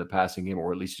for him in the passing game,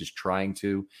 or at least is trying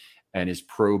to, and is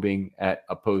probing at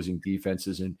opposing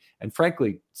defenses, and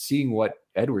frankly, seeing what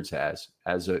Edwards has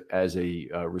as a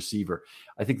receiver.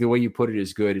 I think the way you put it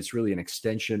is good. It's really an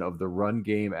extension of the run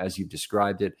game as you've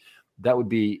described it. That would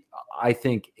be, I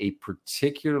think, a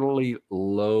particularly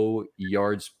low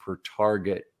yards per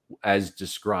target as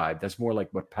described. That's more like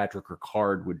what Patrick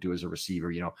Ricard would do as a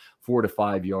receiver, 4 to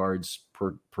 5 yards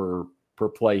per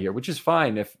play here, which is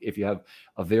fine if you have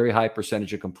a very high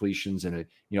percentage of completions and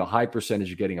a high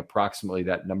percentage of getting approximately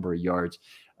that number of yards.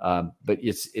 But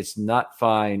it's not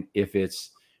fine if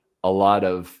it's a lot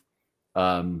of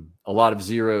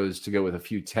zeros to go with a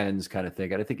few tens kind of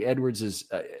thing. And I think Edwards is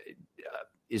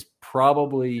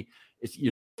probably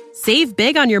Save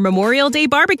big on your Memorial Day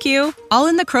barbecue, all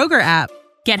in the Kroger app.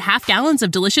 Get half gallons of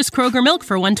delicious Kroger milk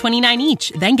for $1.29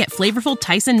 each. Then get flavorful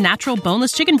Tyson natural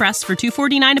boneless chicken breasts for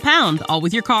 $2.49 a pound, all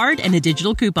with your card and a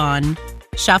digital coupon.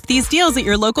 Shop these deals at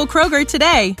your local Kroger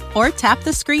today, or tap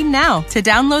the screen now to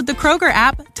download the Kroger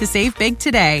app to save big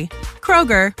today.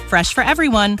 Kroger, fresh for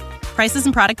everyone. Prices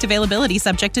and product availability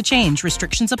subject to change.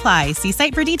 Restrictions apply. See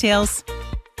site for details.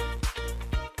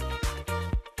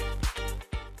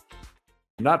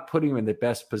 Not putting him in the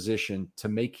best position to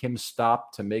make him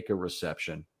stop to make a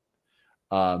reception.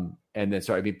 And then,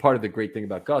 part of the great thing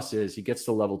about Gus is he gets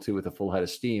to level 2 with a full head of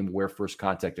steam where first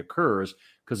contact occurs,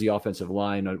 because the offensive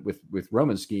line with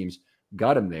Roman schemes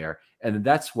got him there. And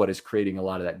that's what is creating a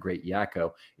lot of that great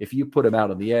yakko. If you put him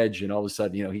out on the edge and all of a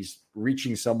sudden, he's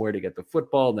reaching somewhere to get the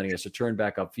football, and then he has to turn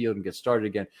back upfield and get started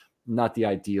again, not the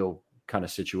ideal kind of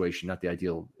situation, not the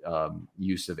ideal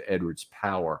use of Edwards'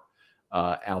 power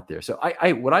out there. So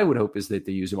what I would hope is that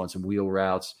they use him on some wheel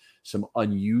routes, some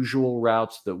unusual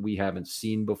routes that we haven't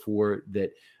seen before,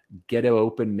 that get him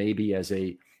open maybe as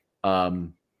a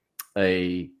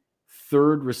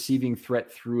third receiving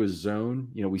threat through a zone.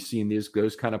 We've seen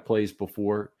those kind of plays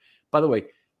before. By the way,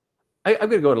 I'm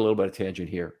going to go on a little bit of tangent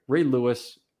here. Ray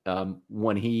Lewis,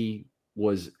 when he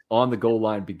was on the goal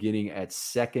line beginning at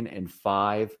 2nd and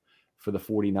 5 for the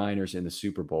 49ers in the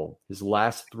Super Bowl, his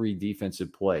last 3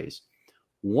 defensive plays,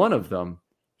 one of them,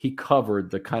 he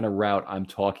covered the kind of route I'm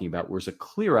talking about, where it's a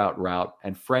clear out route,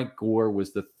 and Frank Gore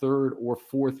was the 3rd or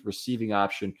 4th receiving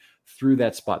option through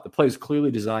that spot. The play was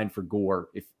clearly designed for Gore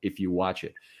if you watch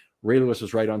it. Ray Lewis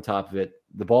was right on top of it.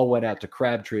 The ball went out to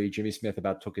Crabtree. Jimmy Smith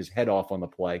about took his head off on the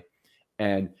play.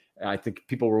 And I think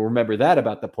people will remember that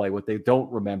about the play. What they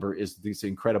don't remember is this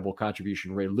incredible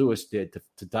contribution Ray Lewis did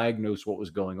to diagnose what was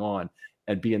going on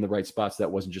and be in the right spots. That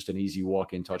wasn't just an easy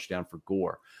walk-in touchdown for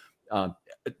Gore.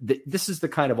 This is the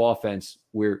kind of offense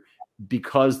where,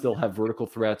 because they'll have vertical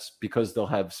threats, because they'll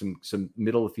have some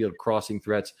middle of the field crossing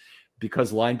threats,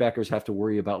 because linebackers have to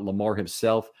worry about Lamar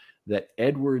himself, that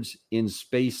Edwards in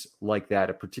space like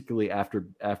that, particularly after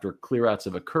clearouts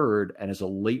have occurred and as a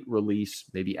late release,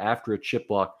 maybe after a chip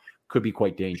block, could be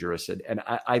quite dangerous. And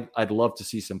I'd love to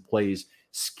see some plays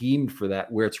schemed for that,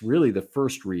 where it's really the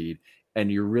first read and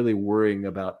you're really worrying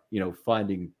about,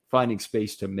 finding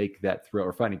space to make that throw,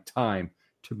 or finding time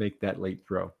to make that late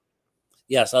throw.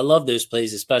 Yes, I love those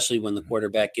plays, especially when the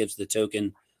quarterback gives the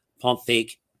token pump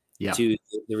fake to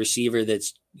the receiver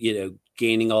that's,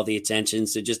 gaining all the attention.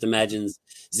 So just imagine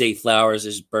Zay Flowers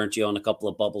has burnt you on a couple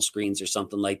of bubble screens or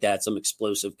something like that, some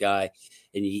explosive guy.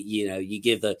 And, you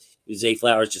give Zay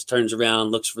Flowers just turns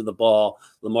around, looks for the ball.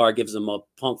 Lamar gives him a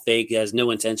pump fake. He has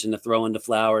no intention to throw into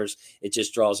Flowers. It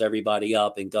just draws everybody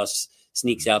up, and Gus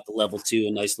sneaks out to level 2,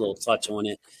 a nice little touch on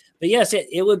it. But yes,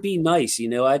 it would be nice.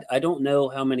 I don't know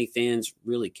how many fans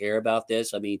really care about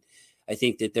this. I mean, I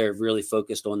think that they're really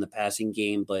focused on the passing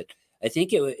game, but I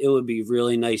think it would be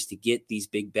really nice to get these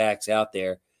big backs out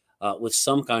there with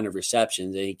some kind of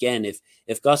receptions. And again,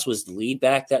 if Gus was the lead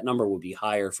back, that number would be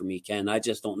higher for me, Ken. I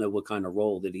just don't know what kind of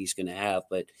role that he's going to have.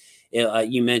 But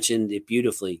you mentioned it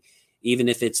beautifully. Even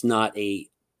if it's not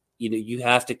you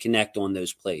have to connect on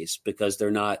those plays because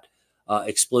they're not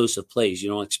explosive plays. You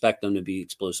don't expect them to be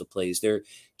explosive plays. They're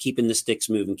keeping the sticks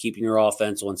moving, keeping your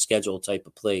offense on schedule type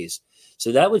of plays.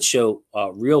 So that would show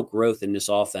real growth in this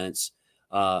offense.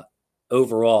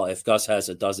 Overall, if Gus has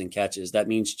a dozen catches, that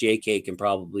means JK can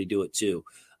probably do it too.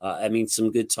 I mean,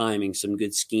 some good timing, some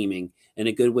good scheming, and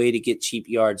a good way to get cheap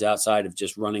yards outside of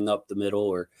just running up the middle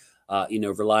or,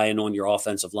 relying on your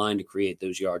offensive line to create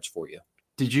those yards for you.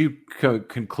 Did you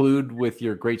conclude with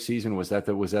your great season? Was that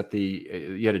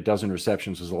you had a dozen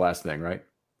receptions was the last thing, right?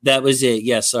 That was it.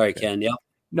 Yes. Sorry, Ken. Yeah.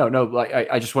 No.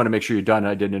 I just want to make sure you're done.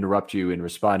 I didn't interrupt you in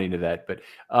responding to that, but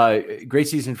great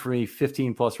season for me,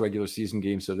 15 plus regular season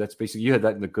games. So that's basically, you had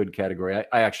that in the good category.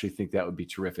 I actually think that would be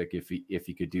terrific if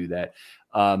he could do that.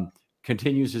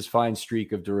 Continues his fine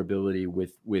streak of durability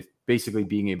with basically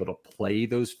being able to play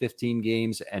those 15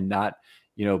 games and not,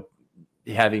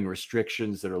 having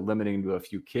restrictions that are limiting to a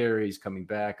few carries, coming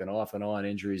back and off and on,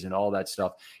 injuries and all that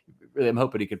stuff. Really, I'm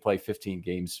hoping he could play 15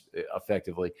 games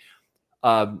effectively.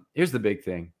 Here's the big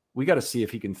thing. We got to see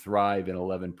if he can thrive in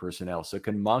 11 personnel. So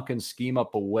can Monken scheme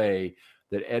up a way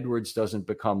that Edwards doesn't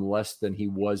become less than he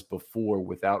was before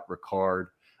without Ricard,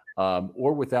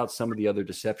 or without some of the other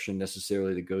deception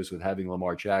necessarily that goes with having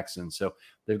Lamar Jackson. So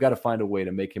they've got to find a way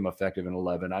to make him effective in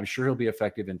 11. I'm sure he'll be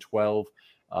effective in 12.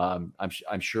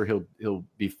 I'm sure he'll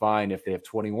be fine if they have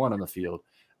 21 on the field.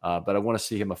 But I want to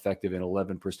see him effective in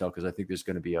 11 personnel because I think there's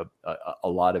going to be a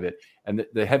lot of it. And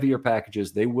the heavier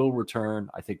packages, they will return.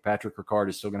 I think Patrick Ricard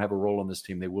is still going to have a role on this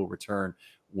team. They will return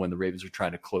when the Ravens are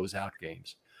trying to close out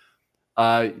games.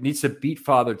 Needs to beat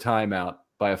Father Time out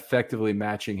by effectively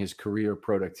matching his career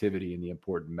productivity in the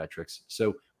important metrics.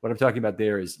 So what I'm talking about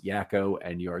there is Yakko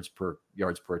and yards per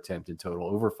attempt in total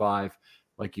over 5,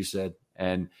 like you said.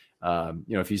 And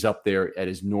if he's up there at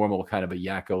his normal kind of a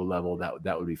Yakko level,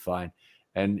 that would be fine.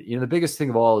 And, the biggest thing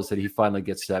of all is that he finally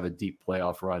gets to have a deep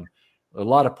playoff run. A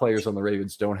lot of players on the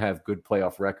Ravens don't have good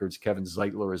playoff records. Kevin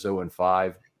Zeitler is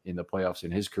 0-5 in the playoffs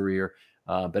in his career.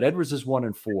 But Edwards is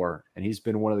 1-4, and he's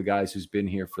been one of the guys who's been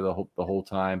here for the whole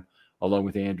time, along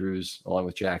with Andrews, along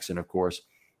with Jackson, of course.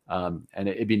 And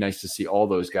it'd be nice to see all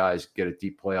those guys get a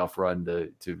deep playoff run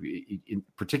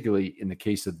particularly in the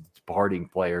case of departing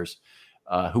players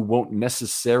who won't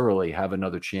necessarily have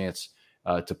another chance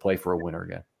to play for a winner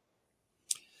again.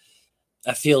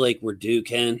 I feel like we're due,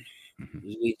 Ken.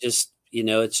 We just,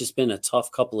 it's just been a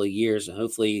tough couple of years, and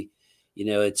hopefully,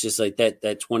 it's just like that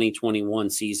 2021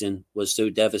 season was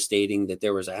so devastating that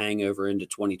there was a hangover into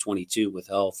 2022 with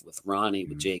health, with Ronnie,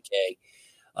 with JK.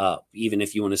 Even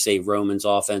if you want to say Roman's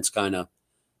offense kind of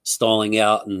stalling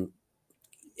out, and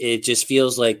it just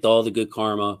feels like all the good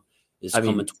karma is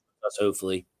coming towards us,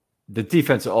 hopefully. The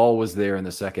defense all was there in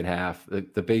the second half.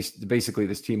 Basically,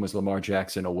 this team was Lamar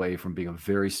Jackson away from being a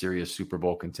very serious Super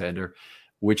Bowl contender,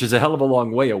 which is a hell of a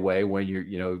long way away when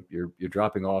you're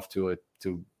dropping off to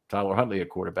Tyler Huntley at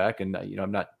quarterback. And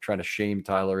I'm not trying to shame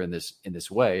Tyler in this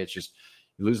way. It's just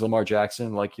you lose Lamar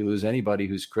Jackson like you lose anybody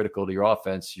who's critical to your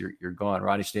offense. You're gone.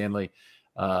 Ronnie Stanley,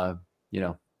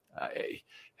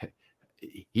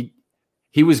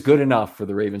 he was good enough for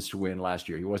the Ravens to win last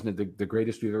year. He wasn't the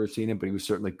greatest we've ever seen him, but he was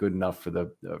certainly good enough for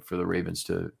the Ravens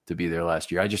to be there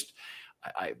last year.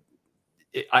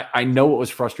 I know it was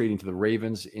frustrating to the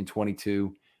Ravens in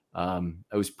 22.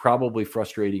 It was probably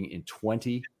frustrating in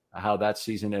 20 how that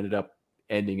season ended up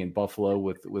ending in Buffalo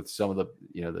with some of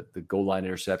the goal line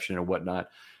interception and whatnot.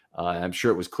 I'm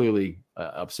sure it was clearly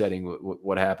upsetting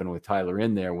what happened with Tyler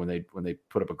in there when they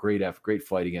put up a great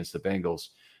fight against the Bengals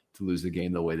to lose the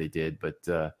game the way they did.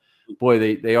 But boy,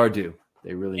 they are due.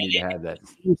 They really need to have that.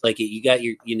 Seems like it. You got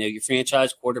your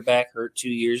franchise quarterback hurt 2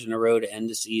 years in a row to end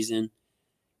the season,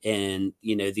 and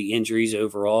the injuries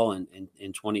overall in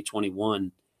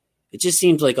 2021. It just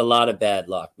seems like a lot of bad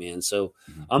luck, man. So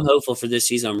I'm hopeful for this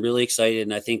season. I'm really excited,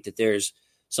 and I think that there's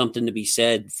something to be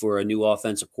said for a new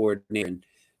offensive coordinator. And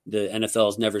the NFL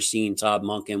has never seen Todd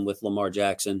Monken with Lamar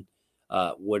Jackson.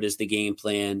 What is the game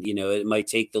plan? It might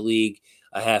take the league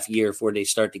a half year before they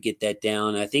start to get that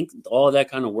down. I think all of that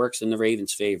kind of works in the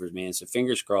Ravens' favor, man. So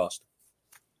fingers crossed.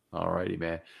 All righty,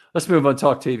 man. Let's move on.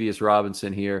 Talk Tavius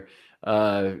Robinson here.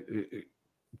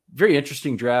 Very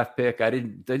interesting draft pick. I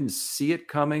didn't see it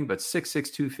coming, but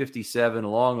 6'6", 257,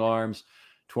 long arms,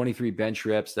 23 bench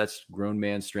reps. That's grown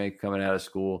man strength coming out of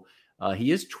school.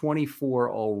 He is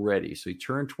 24 already. So he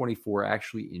turned 24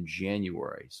 actually in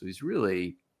January. So he's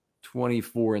really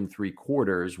 24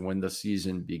 3/4 when the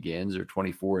season begins, or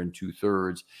 24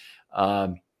 2/3.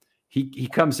 He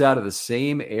comes out of the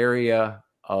same area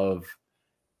of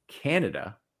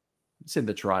Canada. It's in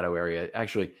the Toronto area.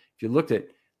 Actually, if you looked at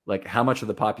like how much of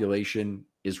the population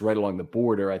is right along the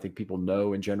border, I think people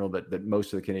know in general that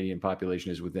most of the Canadian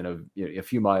population is within a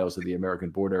few miles of the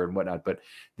American border and whatnot. But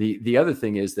the other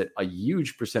thing is that a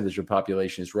huge percentage of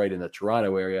population is right in the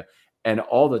Toronto area. And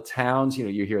all the towns,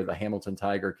 you hear the Hamilton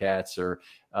Tiger Cats, or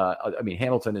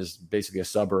Hamilton is basically a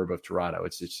suburb of Toronto.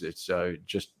 It's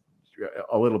just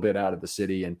a little bit out of the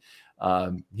city. And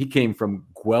he came from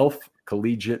Guelph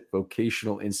Collegiate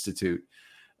Vocational Institute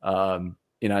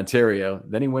in Ontario.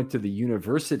 Then he went to the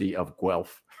University of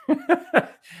Guelph,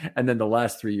 and then the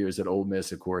last 3 years at Ole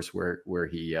Miss, of course, where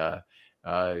he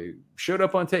showed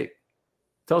up on tape.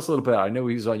 Tell us a little bit. I know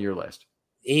he was on your list.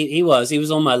 He was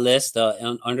on my list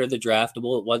under the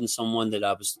draftable. It wasn't someone that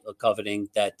I was coveting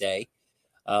that day.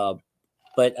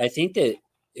 But I think that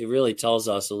it really tells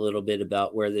us a little bit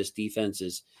about where this defense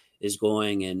is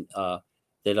going, and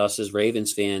that us as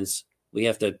Ravens fans, we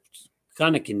have to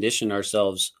kind of condition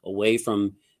ourselves away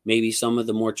from maybe some of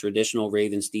the more traditional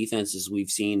Ravens defenses we've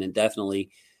seen, and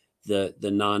definitely the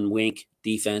non-wink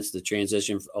defense, the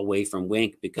transition away from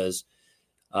wink, because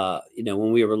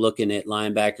when we were looking at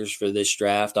linebackers for this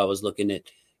draft, I was looking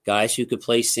at guys who could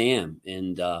play Sam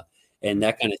and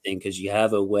that kind of thing, because you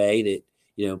have a way that,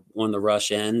 on the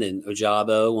rush end, and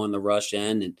Ojabo on the rush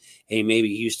end, and hey,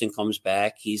 maybe Houston comes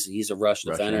back. He's a rush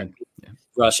defender,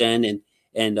 rush end,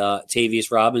 and Tavius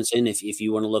Robinson, if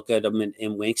you want to look at him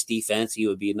in Wink's defense, he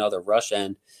would be another rush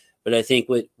end. But I think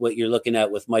what you're looking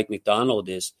at with Mike Macdonald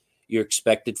is you're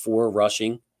expected for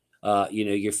rushing.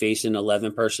 You're facing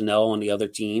 11 personnel on the other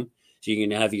team. So you're going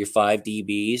to have your 5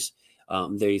 DBs.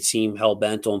 They seem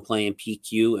hell-bent on playing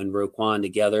PQ and Roquan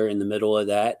together in the middle of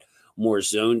that. More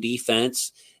zone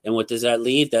defense. And what does that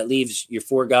leave? That leaves your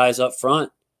 4 guys up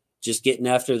front just getting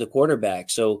after the quarterback.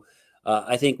 So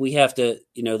I think we have to,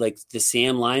 like the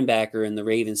Sam linebacker in the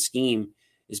Ravens scheme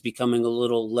is becoming a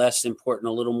little less important,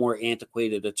 a little more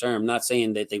antiquated a term. Not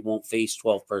saying that they won't face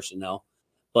 12 personnel,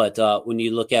 but when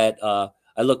you look at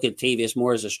I look at Tavius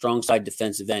more as a strong side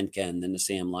defensive end, Ken, than the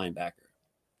Sam linebacker.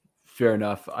 Fair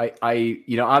enough. I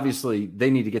obviously they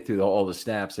need to get through all the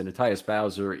snaps, and Tyus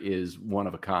Bowser is one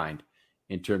of a kind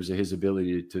in terms of his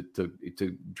ability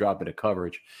to drop into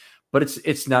coverage. But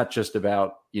it's not just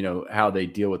about, how they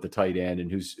deal with the tight end and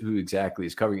who exactly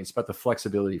is covering. It's about the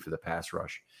flexibility for the pass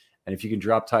rush. And if you can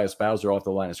drop Tyus Bowser off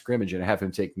the line of scrimmage and have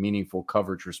him take meaningful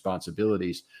coverage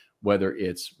responsibilities, whether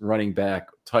it's running back,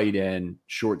 tight end,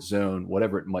 short zone,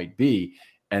 whatever it might be,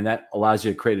 and that allows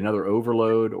you to create another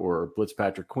overload or blitz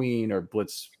Patrick Queen or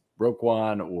blitz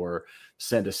Roquan or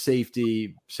send a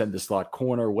safety, send the slot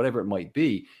corner, whatever it might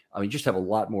be. You just have a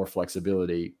lot more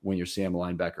flexibility when your Sam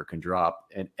linebacker can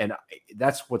drop. And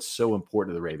that's what's so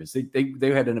important to the Ravens.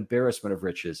 They had an embarrassment of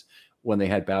riches when they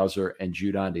had Bowser and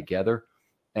Judon together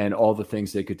and all the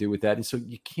things they could do with that. And so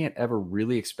you can't ever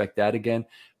really expect that again.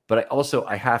 But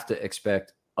I have to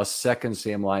expect a second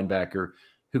Sam linebacker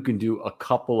who can do a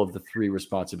couple of the 3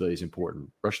 responsibilities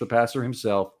important. Rush the passer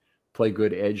himself, play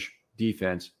good edge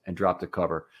defense, and drop the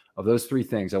cover. Of those 3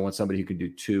 things, I want somebody who can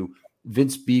do 2.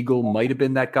 Vince Beagle might have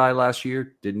been that guy last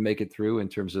year, didn't make it through in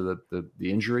terms of the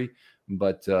injury.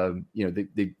 But, the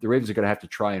Ravens are going to have to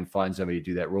try and find somebody to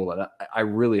do that role. And I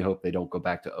really hope they don't go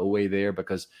back to Oweh there,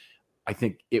 because I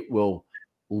think it will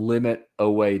limit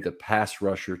Oweh, the pass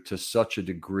rusher, to such a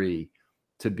degree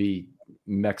to be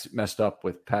messed up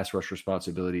with pass rush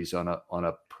responsibilities on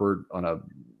a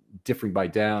differing by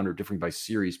down or differing by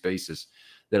series basis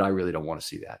that I really don't want to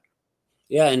see that.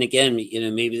 Yeah, and again,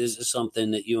 maybe this is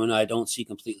something that you and I don't see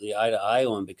completely eye to eye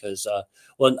on, because,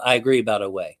 I agree about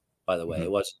Oweh, by the way. Mm-hmm.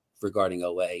 It was regarding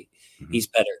Oweh. Mm-hmm. He's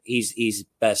better. He's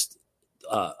best.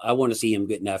 I want to see him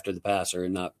getting after the passer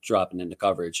and not dropping into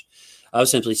coverage. I was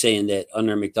simply saying that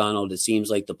under Macdonald, it seems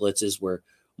like the blitzes were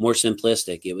more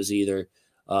simplistic. It was either,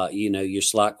 your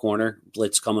slot corner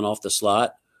blitz coming off the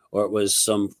slot, or it was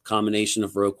some combination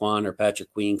of Roquan or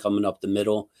Patrick Queen coming up the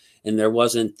middle. And there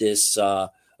wasn't this,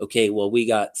 we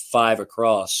got 5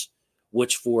 across,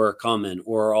 which 4 are coming,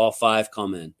 or are all 5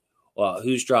 coming,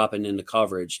 who's dropping into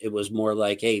coverage. It was more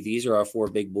like, hey, these are our 4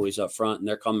 big boys up front, and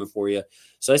they're coming for you.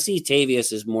 So I see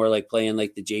Tavius as more like playing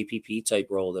like the JPP type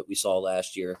role that we saw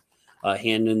last year,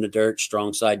 hand in the dirt,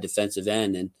 strong side defensive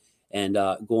end, and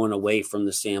going away from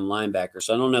the Sam linebacker.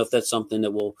 So I don't know if that's something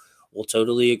that we'll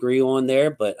totally agree on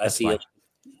there, but I see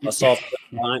a soft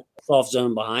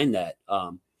zone behind that.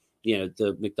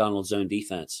 The McDonald's zone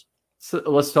defense. So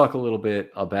let's talk a little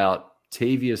bit about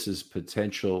Tavius's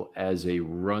potential as a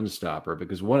run stopper,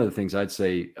 because one of the things I'd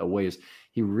say away is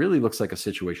he really looks like a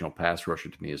situational pass rusher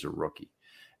to me as a rookie.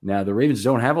 Now, the Ravens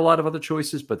don't have a lot of other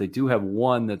choices, but they do have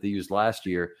one that they used last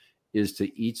year, is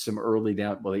to eat some early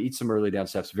down. Well, they eat some early down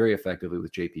snaps very effectively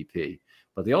with JPP,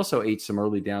 but they also ate some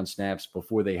early down snaps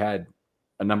before they had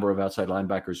a number of outside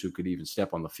linebackers who could even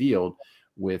step on the field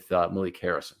with Malik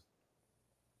Harrison.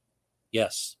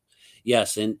 Yes,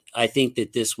 and I think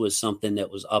that this was something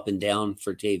that was up and down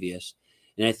for Tavius.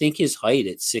 And I think his height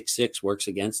at 6'6" works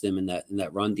against him in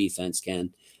that run defense,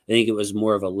 Ken. I think it was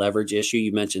more of a leverage issue.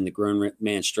 You mentioned the grown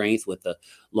man strength with the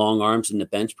long arms and the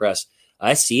bench press.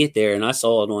 I see it there, and I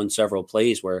saw it on several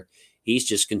plays where he's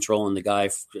just controlling the guy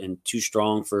and too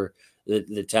strong for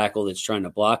the tackle that's trying to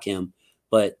block him.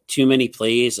 But too many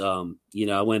plays. I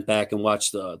went back and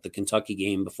watched the Kentucky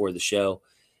game before the show,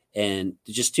 and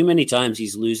just too many times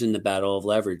he's losing the battle of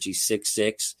leverage. He's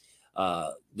 6'6".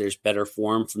 There's better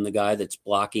form from the guy that's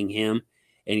blocking him,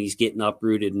 and he's getting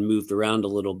uprooted and moved around a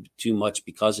little too much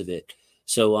because of it.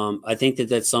 So I think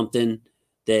that's something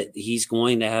that he's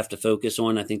going to have to focus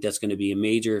on. I think that's going to be a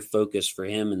major focus for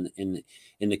him and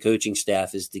the coaching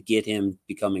staff, is to get him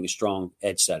becoming a strong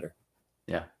edge setter.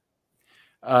 Yeah.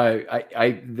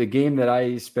 The game that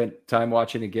I spent time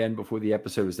watching again before the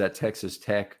episode was that Texas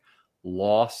Tech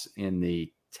loss in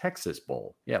the Texas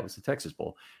Bowl. Yeah, it was the Texas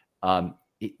Bowl.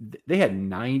 They had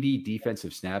 90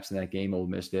 defensive snaps in that game. Ole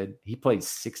Miss did. He played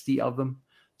 60 of them.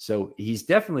 So he's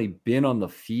definitely been on the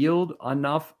field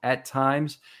enough at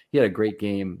times. He had a great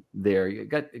game there.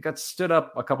 It got stood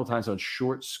up a couple times on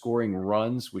short scoring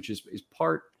runs, which is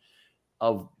part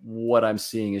of what I'm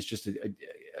seeing. Is just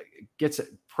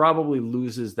probably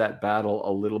loses that battle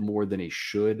a little more than he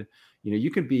should. You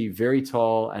can be very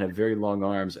tall and have very long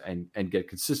arms and get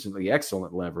consistently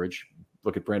excellent leverage.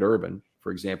 Look at Brent Urban,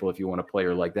 for example, if you want a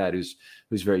player like that who's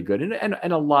very good. And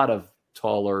a lot of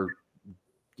taller,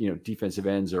 defensive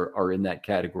ends are in that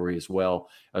category as well,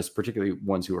 as particularly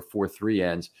ones who are 4.3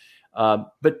 ends.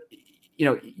 But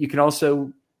you can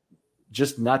also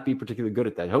just not be particularly good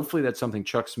at that. Hopefully that's something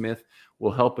Chuck Smith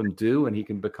will help him do, and he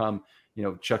can become,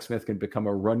 Chuck Smith can become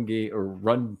a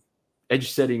run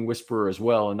edge setting whisperer as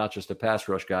well, and not just a pass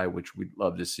rush guy, which we'd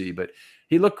love to see. But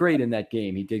he looked great in that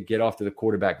game. He did get off to the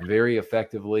quarterback very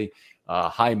effectively,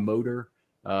 high motor,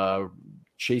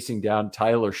 chasing down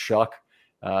Tyler Shuck,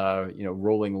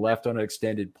 rolling left on an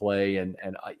extended play, and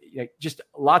just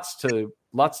lots to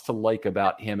like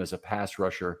about him as a pass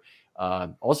rusher.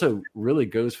 Also really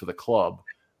goes for the club,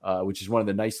 which is one of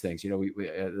the nice things.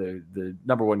 The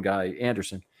number one guy,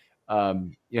 Anderson,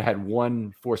 had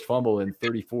one forced fumble and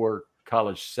 34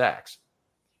 college sacks,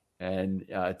 and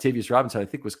Tavius Robinson, I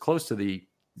think, was close to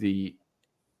the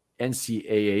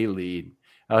NCAA lead.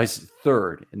 He's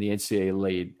third in the NCAA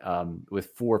lead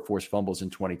with 4 forced fumbles in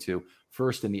 22,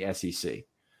 first in the SEC.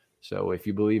 So if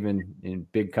you believe in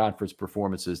big conference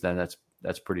performances, then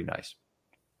that's pretty nice.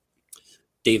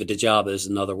 David Ajaba is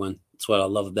another one. That's what I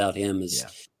love about him, is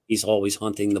he's always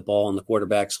hunting the ball in the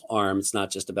quarterback's arm. It's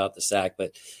not just about the sack,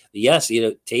 but yes,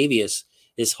 Tavius,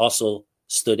 his hustle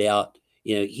stood out.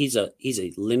 He's a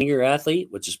linear athlete,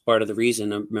 which is part of the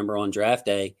reason. I remember on draft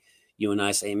day, you and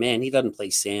I say, man, he doesn't play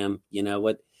Sam.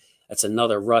 That's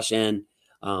another rush end.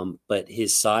 But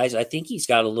his size, I think he's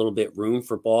got a little bit room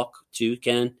for bulk too,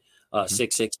 Ken.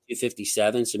 6'6",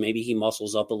 257. So maybe he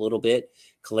muscles up a little bit.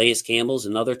 Calais Campbell's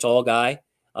another tall guy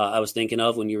I was thinking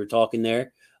of when you were talking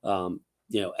there.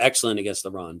 Excellent against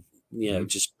the run.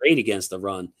 Just great against the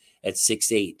run at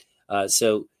 6'8".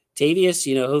 So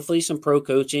Tavius, hopefully some pro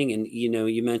coaching, and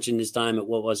you mentioned his time at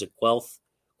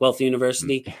Guelph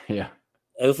University. Yeah.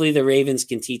 Hopefully the Ravens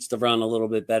can teach the run a little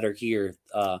bit better here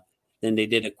than they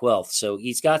did at Guelph. So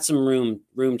he's got some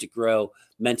room to grow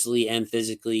mentally and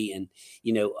physically. And,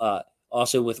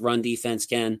 also with run defense,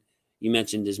 Ken, you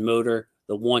mentioned his motor.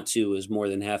 The 1-2 is more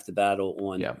than half the battle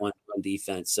on run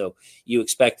defense. So you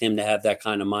expect him to have that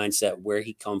kind of mindset where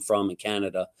he come from in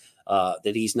Canada,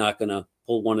 that he's not going to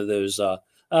pull one of those,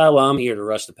 I'm here to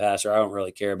rush the passer. I don't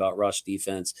really care about rush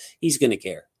defense. He's going to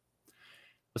care.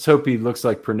 Let's hope he looks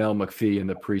like Pernell McPhee in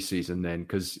the preseason then,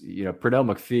 because, Pernell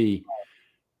McPhee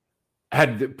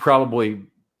had probably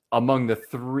among the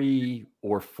 3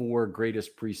 or 4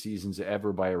 greatest preseasons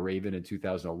ever by a Raven in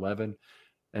 2011.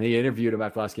 And he interviewed him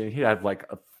after last game. He had like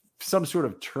some sort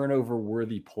of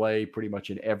turnover-worthy play pretty much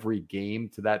in every game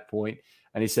to that point.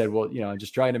 And he said, well, I'm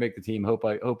just trying to make the team. Hope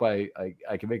I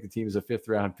can make the team as a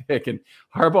 5th-round pick. And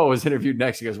Harbaugh was interviewed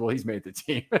next. He goes, well, he's made the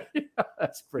team.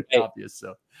 That's pretty obvious.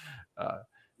 So,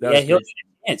 he'll get a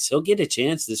chance. He'll get a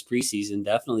chance this preseason.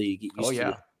 Definitely get used to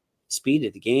the speed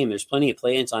of the game. There's plenty of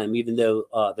playing time, even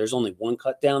though there's only 1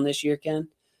 cut down this year, Ken.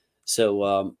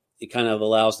 So it kind of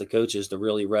allows the coaches to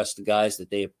really rest the guys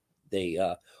that they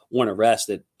want to rest,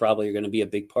 that probably are going to be a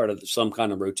big part of some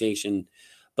kind of rotation.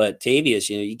 But Tavius,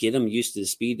 you get him used to the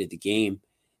speed of the game.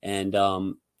 And,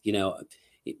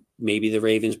 maybe the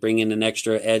Ravens bring in an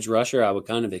extra edge rusher. I would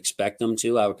kind of expect them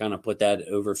to. I would kind of put that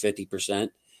over 50%,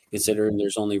 considering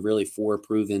there's only really 4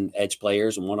 proven edge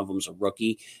players, and one of them's a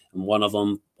rookie, and one of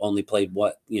them only played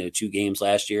 2 games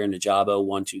last year, and Ajabo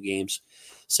won 2 games.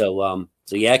 So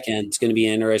yeah, Ken, it's going to be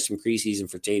an interesting preseason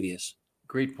for Tavius.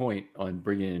 Great point on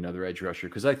bringing in another edge rusher,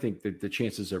 because I think that the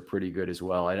chances are pretty good as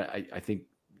well. And I think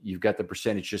you've got the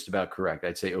percentage just about correct.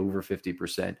 I'd say over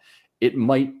 50%. It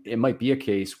might be a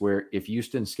case where if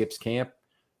Houston skips camp,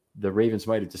 the Ravens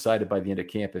might have decided by the end of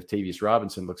camp, if Tavius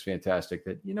Robinson looks fantastic,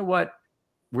 that, you know what,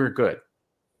 we're good.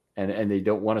 And they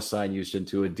don't want to sign Houston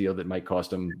to a deal that might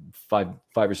cost them $5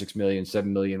 or $6 million, $7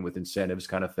 million with incentives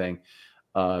kind of thing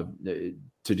to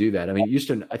do that. I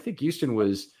mean, I think Houston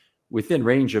was within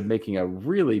range of making a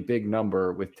really big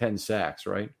number with 10 sacks,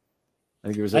 right?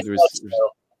 I think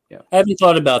yeah. I haven't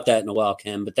thought about that in a while,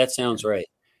 Ken, but that sounds right.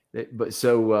 But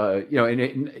so,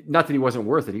 and not that he wasn't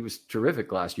worth it. He was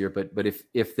terrific last year, but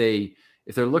if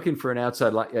they're looking for an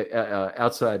outside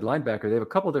linebacker, they have a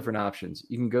couple different options.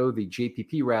 You can go the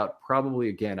JPP route, probably.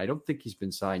 Again, I don't think he's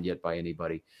been signed yet by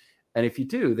anybody. And if you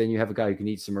do, then you have a guy who can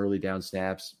eat some early down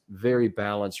snaps, very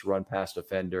balanced run pass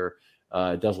defender,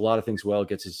 does a lot of things well,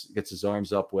 gets his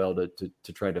arms up well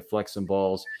to try to flex some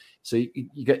balls. So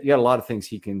you got a lot of things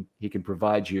he can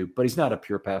provide you, but he's not a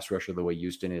pure pass rusher the way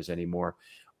Houston is anymore.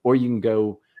 Or you can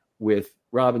go with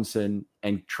Robinson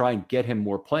and try and get him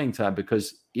more playing time,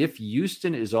 because if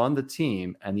Houston is on the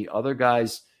team and the other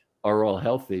guys are all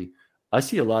healthy, I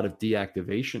see a lot of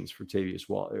deactivations for Tavius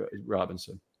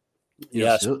Robinson.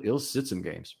 Yes, he'll sit some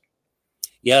games.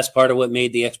 Yes, part of what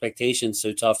made the expectations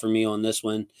so tough for me on this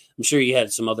one. I'm sure you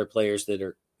had some other players that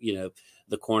are,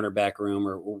 the cornerback room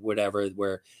or whatever,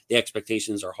 where the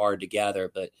expectations are hard to gather.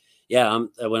 But yeah,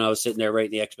 when I was sitting there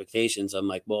writing the expectations, I'm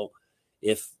like, well,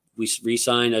 if we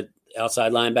re-sign an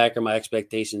outside linebacker, my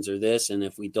expectations are this, and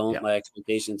if we don't, my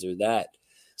expectations are that.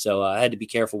 So I had to be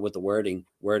careful with the wording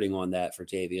on that for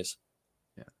Tavius.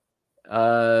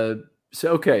 Yeah.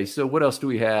 So what else do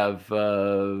we have?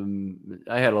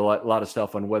 I had a lot of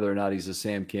stuff on whether or not he's a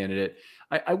Sam candidate.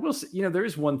 I will say, there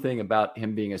is one thing about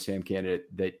him being a Sam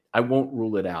candidate that I won't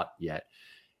rule it out yet.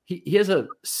 He has a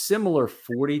similar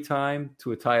 40 time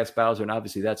to Tyus Bowser, and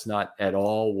obviously that's not at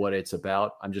all what it's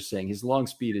about. I'm just saying his long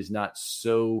speed is not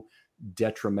so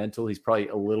detrimental. He's probably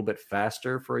a little bit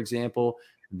faster, for example,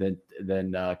 than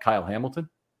Kyle Hamilton.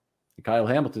 Kyle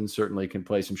Hamilton certainly can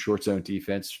play some short zone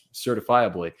defense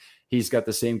certifiably. He's got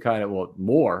the same kind of,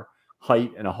 more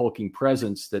height and a hulking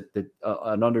presence that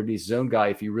an underneath zone guy,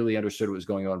 if he really understood what was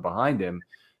going on behind him,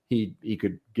 he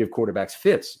could give quarterbacks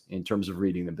fits in terms of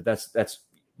reading them. But that's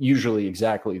usually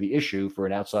exactly the issue for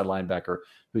an outside linebacker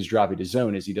who's dropping to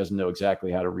zone, is he doesn't know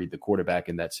exactly how to read the quarterback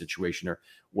in that situation or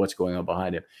what's going on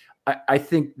behind him. I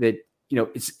think that,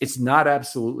 it's not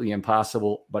absolutely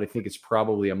impossible, but I think it's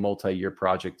probably a multi-year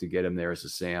project to get him there as a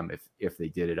Sam if they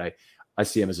did it. I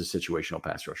see him as a situational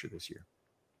pass rusher this year.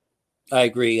 I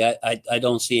agree. I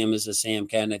don't see him as a Sam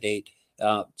candidate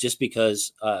just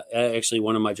because actually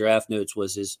one of my draft notes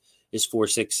was his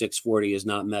 4.6, 640 is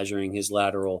not measuring his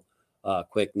lateral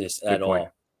quickness at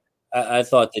all. I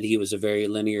thought that he was a very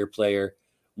linear player,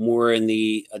 more in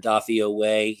the Adafio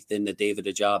way than the David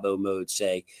Ajabo mode,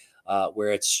 say, where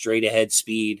it's straight ahead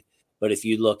speed. But if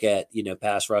you look at,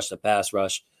 pass rush to pass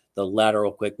rush, the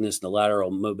lateral quickness, the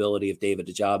lateral mobility of David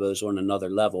Ajabo is on another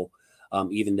level,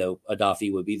 even though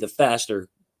Adafi would be the faster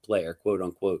player, quote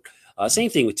unquote. Same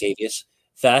thing with Tavius,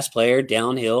 fast player,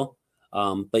 downhill.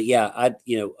 But yeah,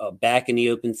 back in the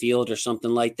open field or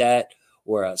something like that,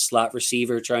 or a slot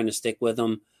receiver trying to stick with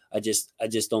him, I just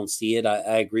don't see it.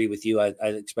 I agree with you. I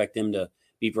expect him to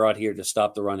be brought here to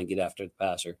stop the run and get after the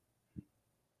passer.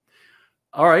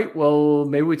 All right. Well,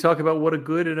 maybe we talk about what a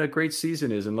good and a great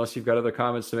season is, unless you've got other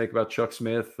comments to make about Chuck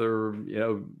Smith or,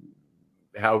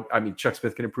 Chuck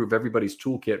Smith can improve everybody's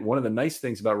toolkit. One of the nice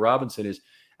things about Robinson is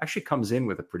actually comes in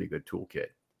with a pretty good toolkit.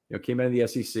 came out of the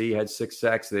SEC, had 6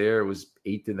 sacks there. It was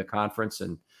 8th in the conference,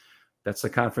 and that's the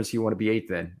conference you want to be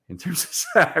 8th in terms of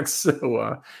sacks.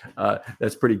 So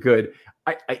that's pretty good.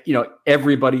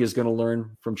 Everybody is going to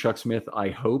learn from Chuck Smith, I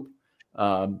hope.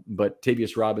 But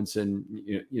Tavius Robinson,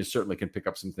 you certainly can pick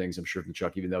up some things, I'm sure, from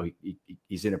Chuck, even though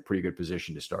he's in a pretty good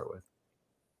position to start with.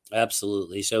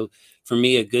 Absolutely. So for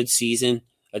me, a good season.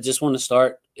 I just want to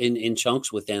start in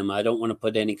chunks with him. I don't want to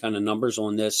put any kind of numbers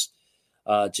on this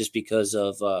just because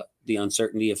of the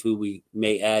uncertainty of who we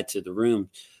may add to the room.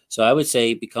 So I would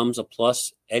say becomes a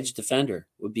plus edge defender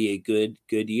would be a good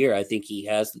year. I think he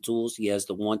has the tools. He has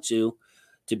the want to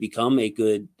become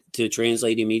to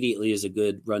translate immediately as a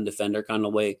good run defender, kind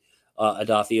of way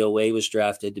Adafio Way was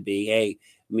drafted to be. Hey,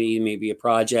 maybe a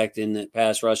project in the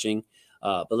pass rushing,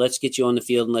 but let's get you on the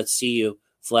field and let's see you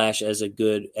flash as a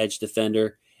good edge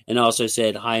defender. And also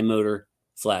said high motor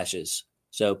flashes.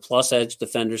 So plus edge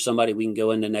defender, somebody we can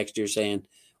go into next year saying,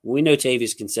 we know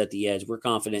Tavius can set the edge. We're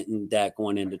confident in that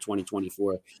going into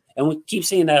 2024. And we keep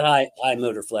seeing that high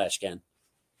motor flash, Ken.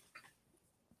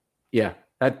 Yeah,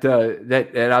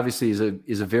 that obviously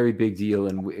is a very big deal,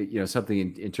 and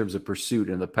something in terms of pursuit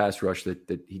and the pass rush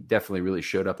that he definitely really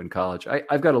showed up in college.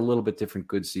 I've got a little bit different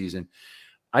good season.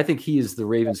 I think he is the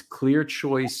Ravens' clear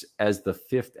choice as the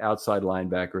 5th outside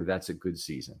linebacker. That's a good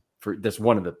season. That's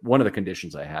one of the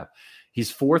conditions I have.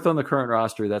 He's 4th on the current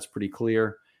roster. That's pretty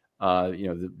clear.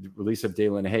 The release of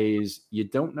Dalen Hayes. You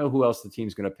don't know who else the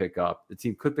team's going to pick up. The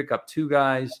team could pick up 2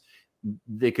 guys.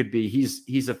 They could be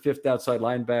he's a 5th outside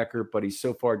linebacker, but he's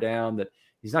so far down that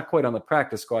he's not quite on the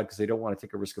practice squad because they don't want to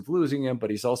take a risk of losing him, but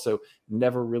he's also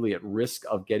never really at risk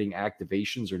of getting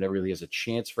activations or never really has a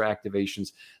chance for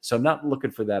activations. So I'm not looking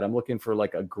for that. I'm looking for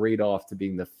like a grade off to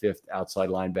being the 5th outside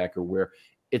linebacker where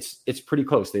it's pretty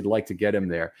close. They'd like to get him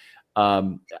there.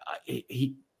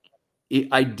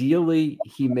 Ideally,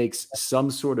 he makes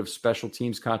some sort of special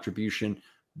teams contribution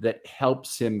that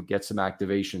helps him get some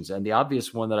activations. And the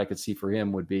obvious one that I could see for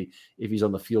him would be if he's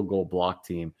on the field goal block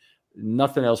team.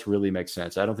 Nothing else really makes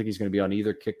sense. I don't think he's going to be on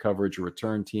either kick coverage or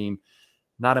return team.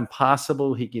 Not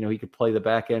impossible. He could play the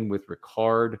back end with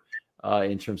Ricard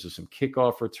in terms of some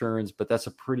kickoff returns, but that's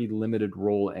a pretty limited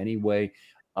role anyway.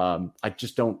 I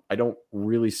don't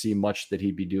really see much that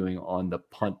he'd be doing on the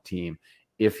punt team.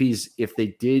 If they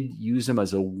did use him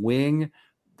as a wing,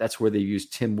 that's where they use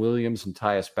Tim Williams and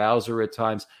Tyus Bowser at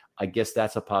times. I guess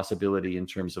that's a possibility in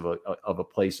terms of a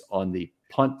place on the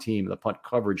punt team, the punt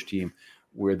coverage team,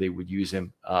 where they would use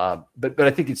him. But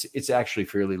I think it's actually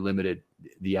fairly limited,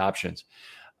 the options.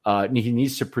 He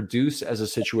needs to produce as a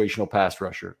situational pass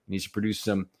rusher. He needs to produce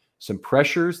some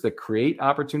pressures that create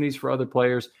opportunities for other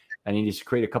players, and he needs to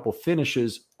create a couple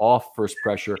finishes off first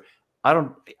pressure.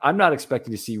 I'm not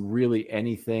expecting to see really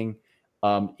anything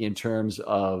in terms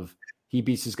of he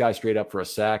beats his guy straight up for a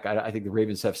sack. I think the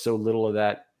Ravens have so little of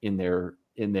that in their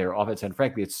offense, and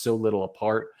frankly, it's so little a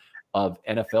part of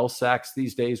NFL sacks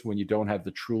these days when you don't have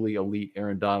the truly elite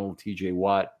Aaron Donald, TJ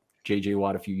Watt, JJ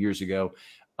Watt a few years ago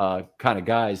kind of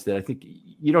guys that I think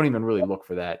you don't even really look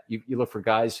for that. You look for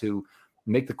guys who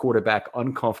make the quarterback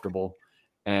uncomfortable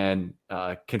and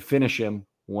can finish him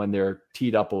when they're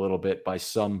teed up a little bit by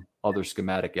some other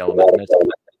schematic element.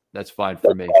 That's fine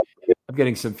for me. I'm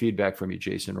getting some feedback from you,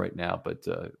 Jason, right now, but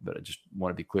I just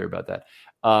want to be clear about that.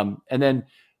 And then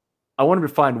I wanted to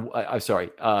find. I'm sorry.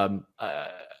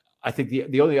 I think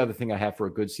the only other thing I have for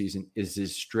a good season is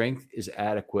his strength is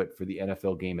adequate for the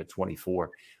NFL game at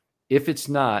 24. If it's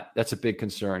not, that's a big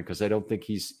concern because I don't think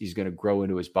he's going to grow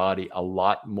into his body a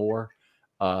lot more.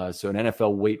 So an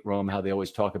NFL weight room, how they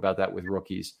always talk about that with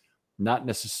rookies, not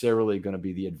necessarily going to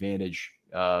be the advantage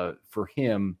for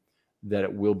him that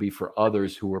it will be for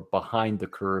others who are behind the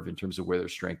curve in terms of where their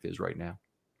strength is right now.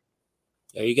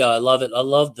 There you go. I love it. I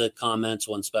love the comments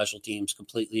on special teams.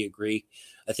 Completely agree.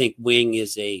 I think wing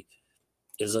is a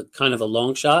kind of a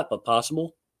long shot, but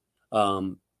possible.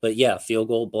 But yeah, field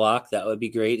goal block, that would be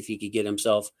great if he could get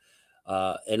himself.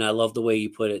 And I love the way you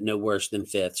put it, no worse than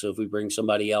 5th. So if we bring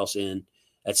somebody else in,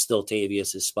 that's still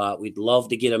Tavius' spot. We'd love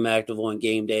to get him active on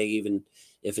game day, even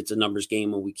if it's a numbers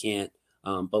game and we can't.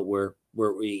 But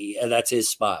that's his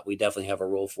spot. We definitely have a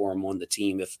role for him on the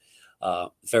team if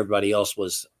everybody else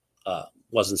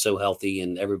wasn't so healthy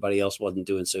and everybody else wasn't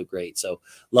doing so great. So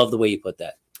love the way you put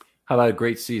that. How about a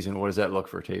great season? What does that look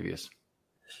for Tavius?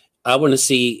 I want to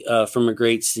see from a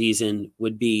great season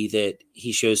would be that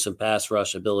he shows some pass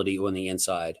rush ability on the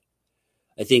inside.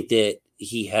 I think that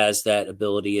he has that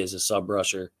ability as a sub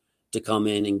rusher to come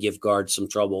in and give guards some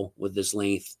trouble with his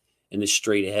length and his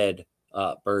straight ahead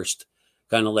burst,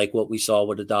 kind of like what we saw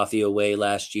with Adafio Way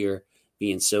last year,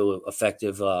 being so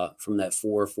effective from that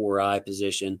 4-4 eye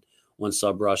position on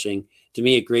sub rushing. To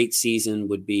me, a great season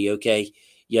would be, okay,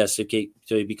 yes, okay,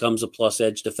 so he becomes a plus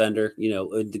edge defender.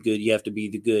 The good, you have to be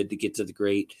the good to get to the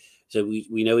great. So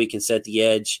we know he can set the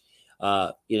edge.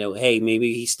 Hey,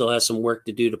 maybe he still has some work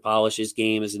to do to polish his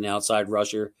game as an outside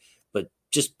rusher, but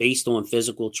just based on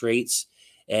physical traits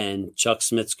and Chuck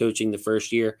Smith's coaching the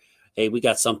first year, hey, we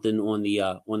got something on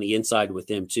the inside with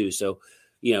him too. So,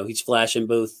 he's flashing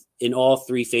both in all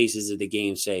three phases of the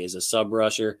game, say as a sub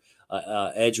rusher,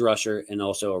 edge rusher, and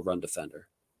also a run defender.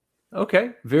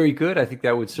 Okay, very good. I think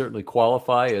that would certainly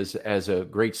qualify as a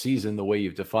great season, the way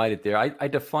you've defined it there. I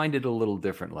defined it a little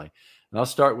differently. And I'll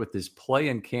start with this play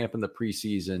in camp in the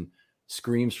preseason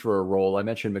screams for a role. I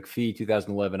mentioned McPhee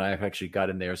 2011. I actually got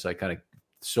in there, so I kind of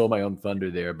stole my own thunder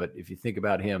there. But if you think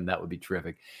about him, that would be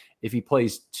terrific. If he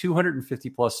plays 250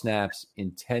 plus snaps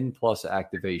in 10 plus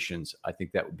activations, I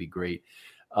think that would be great.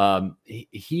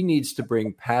 He needs to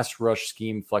bring pass rush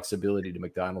scheme flexibility to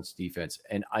McDonald's defense.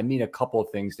 And I mean a couple of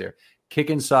things there. Kick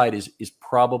inside is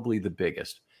probably the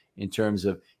biggest in terms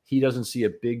of he doesn't see a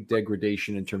big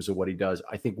degradation in terms of what he does.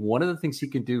 I think one of the things he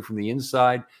can do from the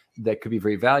inside that could be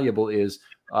very valuable is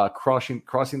crossing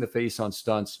the face on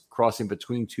stunts, crossing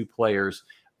between two players,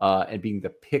 and being the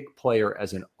pick player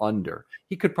as an under.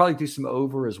 He could probably do some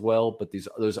over as well, but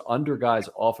those under guys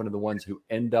often are the ones who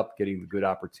end up getting the good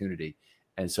opportunity.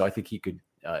 And so I think he could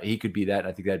be that.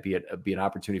 I think that'd be an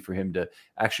opportunity for him to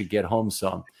actually get home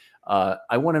some.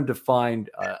 I want him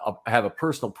to have a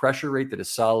personal pressure rate that is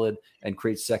solid and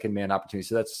create second man opportunities.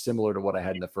 So that's similar to what I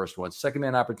had in the first one. Second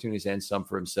man opportunities and some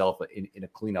for himself in a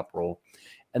cleanup role.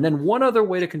 And then one other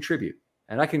way to contribute,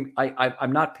 and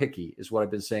I'm not picky, is what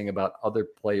I've been saying about other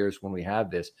players when we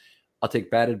have this. I'll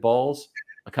take batted balls,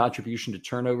 a contribution to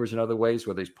turnovers in other ways,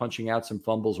 whether he's punching out some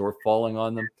fumbles or falling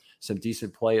on them, some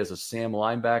decent play as a Sam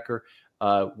linebacker,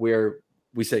 where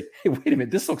we say, hey, wait a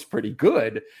minute, this looks pretty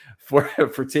good for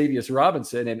Tavius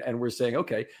Robinson. And we're saying,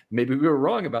 okay, maybe we were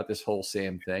wrong about this whole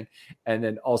Sam thing. And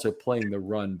then also playing the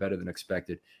run better than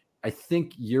expected. I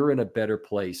think you're in a better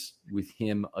place with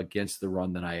him against the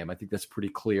run than I am. I think that's pretty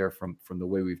clear from the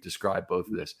way we've described both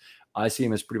of this. I see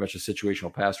him as pretty much a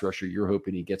situational pass rusher. You're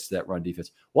hoping he gets to that run defense.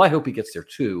 Well, I hope he gets there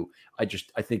too. I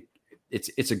think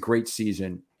it's a great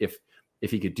season if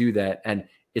he could do that. And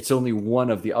it's only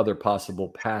one of the other possible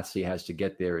paths he has to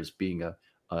get there is being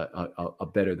a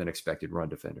better than expected run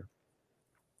defender.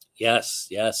 Yes.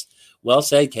 Well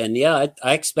said, Ken. Yeah,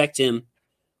 I expect him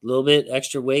a little bit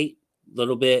extra weight, a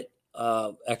little bit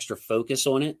extra focus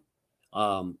on it,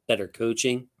 better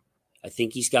coaching. I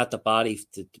think he's got the body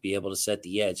to be able to set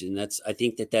the edge. And I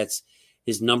think that's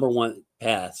his number one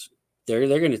path. They're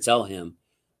going to tell him,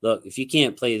 look, if you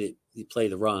can't play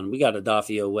the run, we got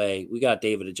Adafio Way, we got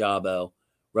David Ajabo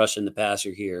rushing the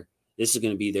passer here. This is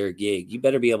going to be their gig. You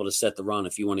better be able to set the run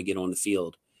if you want to get on the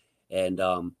field. And,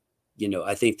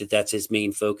 I think that's his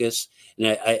main focus. And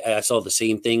I saw the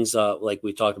same things like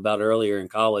we talked about earlier in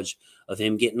college of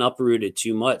him getting uprooted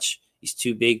too much. He's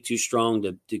too big, too strong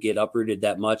to get uprooted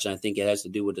that much. And I think it has to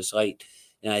do with his height.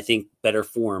 And I think better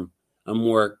form, a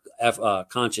more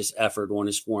conscious effort on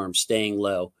his form, staying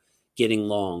low, getting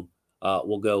long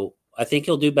will go. I think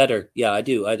he'll do better. Yeah, I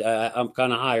do. I'm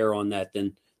kind of higher on that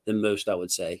than most, I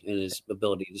would say, in his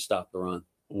ability to stop the run.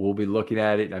 We'll be looking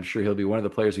at it. I'm sure he'll be one of the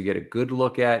players we get a good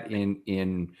look at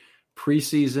in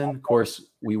preseason. Of course,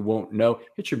 we won't know.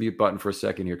 Hit your mute button for a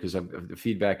second here because the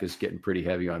feedback is getting pretty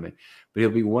heavy on me. But he'll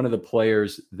be one of the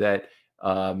players that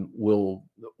will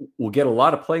get a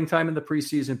lot of playing time in the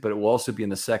preseason, but it will also be in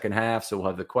the second half. So we'll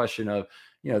have the question of,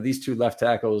 these two left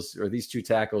tackles or these two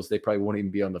tackles, they probably won't even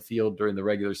be on the field during the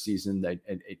regular season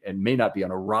and may not be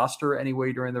on a roster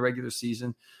anyway during the regular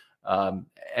season.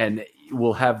 And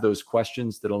we'll have those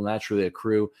questions that'll naturally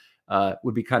accrue.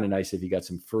 Would be kind of nice if he got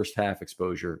some first half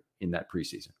exposure in that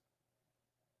preseason.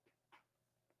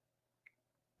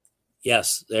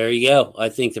 Yes, there you go. I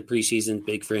think the preseason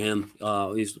big for him.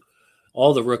 He's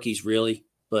all the rookies really,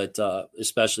 but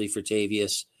especially for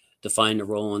Tavius to find a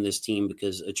role on this team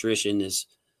because attrition is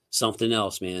something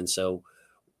else, man. So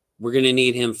we're going to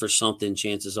need him for something,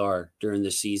 chances are, during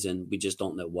the season. We just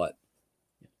don't know what.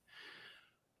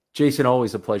 Jason,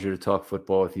 always a pleasure to talk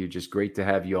football with you. Just great to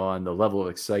have you on. The level of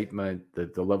excitement,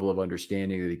 the level of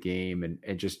understanding of the game,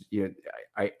 and just,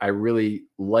 I really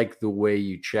like the way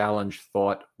you challenge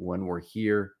thought when we're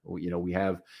here. We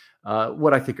have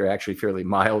what I think are actually fairly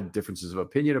mild differences of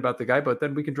opinion about the guy, but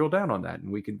then we can drill down on that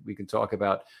and we can talk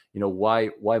about, why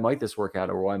might this work out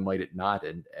or why might it not?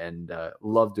 And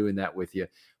love doing that with you.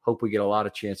 Hope we get a lot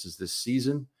of chances this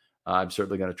season I'm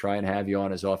certainly going to try and have you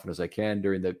on as often as I can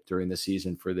during the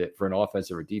season for an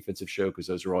offensive or defensive show, because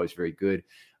those are always very good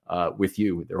with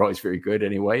you. They're always very good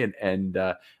anyway. And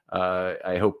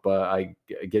I hope I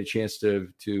get a chance to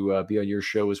be on your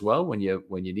show as well when you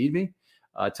need me.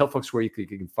 Tell folks where you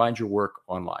can find your work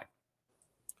online.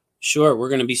 Sure. We're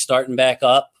going to be starting back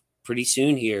up pretty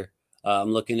soon here.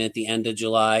 I'm looking at the end of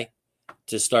July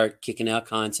to start kicking out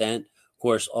content. Of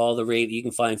course, all the Raven, you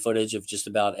can find footage of just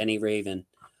about any Raven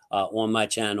on my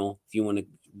channel if you want to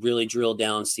really drill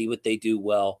down, see what they do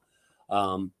well.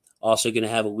 Also going to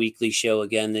have a weekly show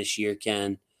again this year,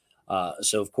 Ken.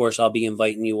 So, of course, I'll be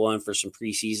inviting you on for some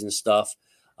preseason stuff.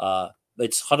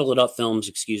 It's Huddle It Up Films,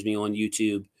 on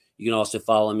YouTube. You can also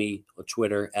follow me on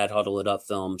Twitter at Huddle It Up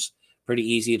Films. Pretty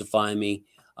easy to find me.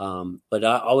 But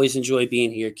I always enjoy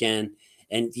being here, Ken.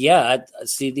 And yeah, I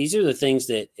see these are the things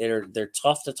that they're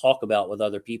tough to talk about with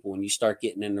other people when you start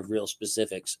getting into real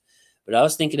specifics. But I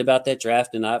was thinking about that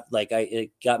draft, and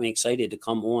it got me excited to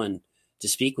come on to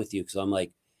speak with you, because I'm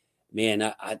like, man,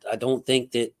 I don't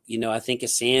think that, I think of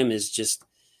Sam is just,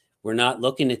 we're not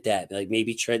looking at that. Like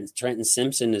maybe Trenton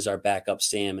Simpson is our backup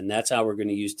Sam, and that's how we're going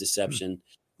to use deception,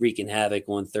 wreaking havoc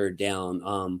on third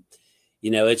down.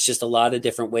 It's just a lot of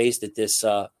different ways that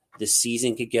this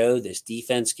season could go, this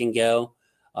defense can go.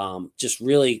 Just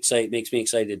really makes me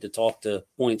excited to talk to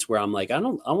points where I'm like, I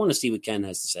want to see what Ken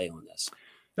has to say on this.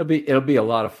 It'll be a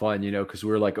lot of fun, because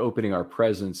we're like opening our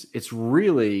presents. It's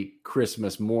really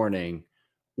Christmas morning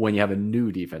when you have a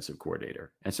new defensive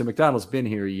coordinator. And so McDonald's been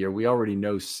here a year. We already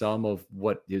know some of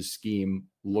what his scheme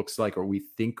looks like, or we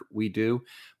think we do,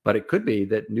 but it could be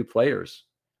that new players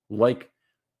like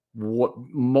what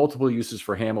multiple uses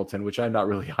for Hamilton, which I'm not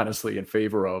really honestly in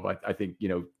favor of. I think,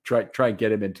 try and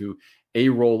get him into a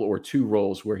role or two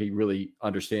roles where he really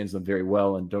understands them very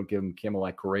well, and don't give him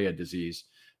Camelot Correa disease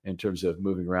in terms of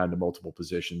moving around to multiple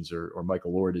positions, or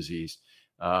Michael Orr disease.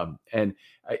 And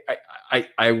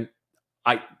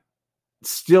I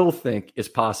still think it's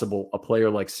possible a player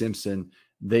like Simpson,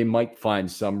 they might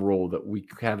find some role that we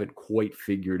haven't quite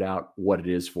figured out what it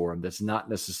is for him. That's not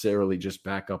necessarily just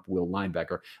backup will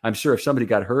linebacker. I'm sure if somebody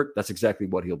got hurt, that's exactly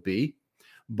what he'll be.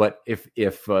 But if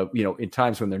in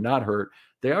times when they're not hurt,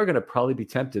 they are going to probably be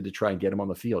tempted to try and get him on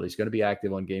the field. He's going to be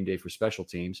active on game day for special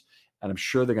teams, and I'm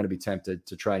sure they're going to be tempted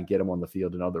to try and get him on the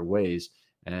field in other ways.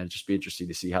 And it'd just be interesting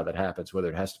to see how that happens, whether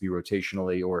it has to be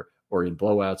rotationally or in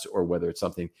blowouts, or whether it's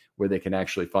something where they can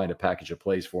actually find a package of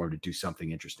plays for him to do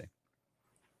something interesting.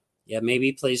 Yeah,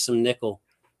 maybe play some nickel,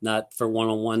 not for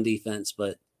one-on-one defense,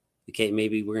 but okay,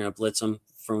 maybe we're going to blitz him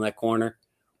from that corner,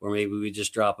 or maybe we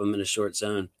just drop him in a short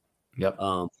zone. Yep.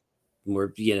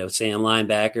 We're, Sam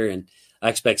linebacker, and I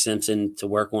expect Simpson to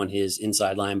work on his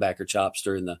inside linebacker chops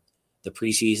during the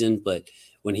preseason. But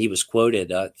when he was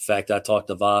quoted, in fact, I talked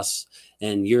to Voss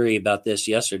and Yuri about this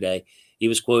yesterday. He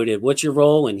was quoted, "What's your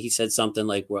role?" And he said something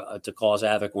like, "To cause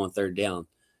havoc on third down."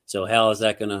 So how is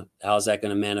that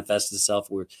gonna manifest itself?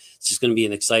 It's just going to be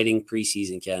an exciting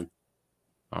preseason, Ken.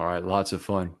 All right, lots of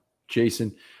fun,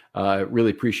 Jason.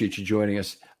 Really appreciate you joining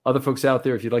us. Other folks out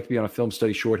there, if you'd like to be on a Film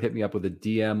Study Short, hit me up with a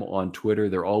DM on Twitter.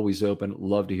 They're always open.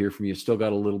 Love to hear from you. Still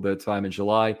got a little bit of time in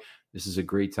July. This is a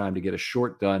great time to get a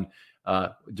short done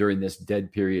during this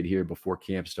dead period here before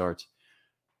camp starts.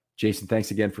 Jason, thanks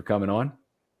again for coming on.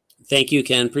 Thank you,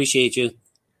 Ken. Appreciate you.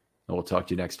 And we'll talk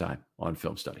to you next time on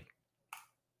Film Study.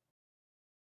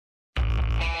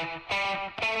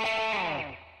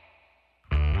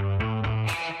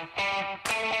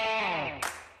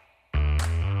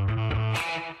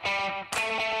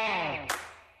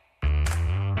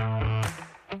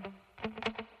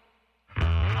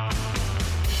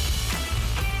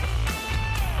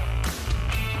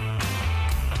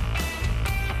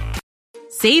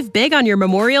 Save big on your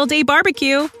Memorial Day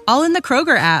barbecue, all in the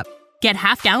Kroger app. Get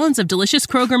half gallons of delicious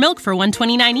Kroger milk for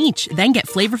 $1.29 each. Then get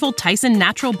flavorful Tyson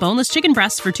natural boneless chicken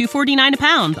breasts for $2.49 a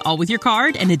pound, all with your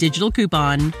card and a digital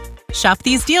coupon. Shop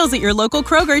these deals at your local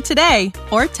Kroger today,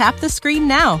 or tap the screen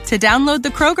now to download the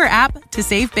Kroger app to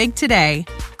save big today.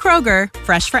 Kroger,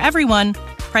 fresh for everyone.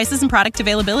 Prices and product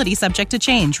availability subject to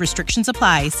change. Restrictions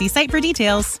apply. See site for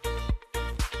details.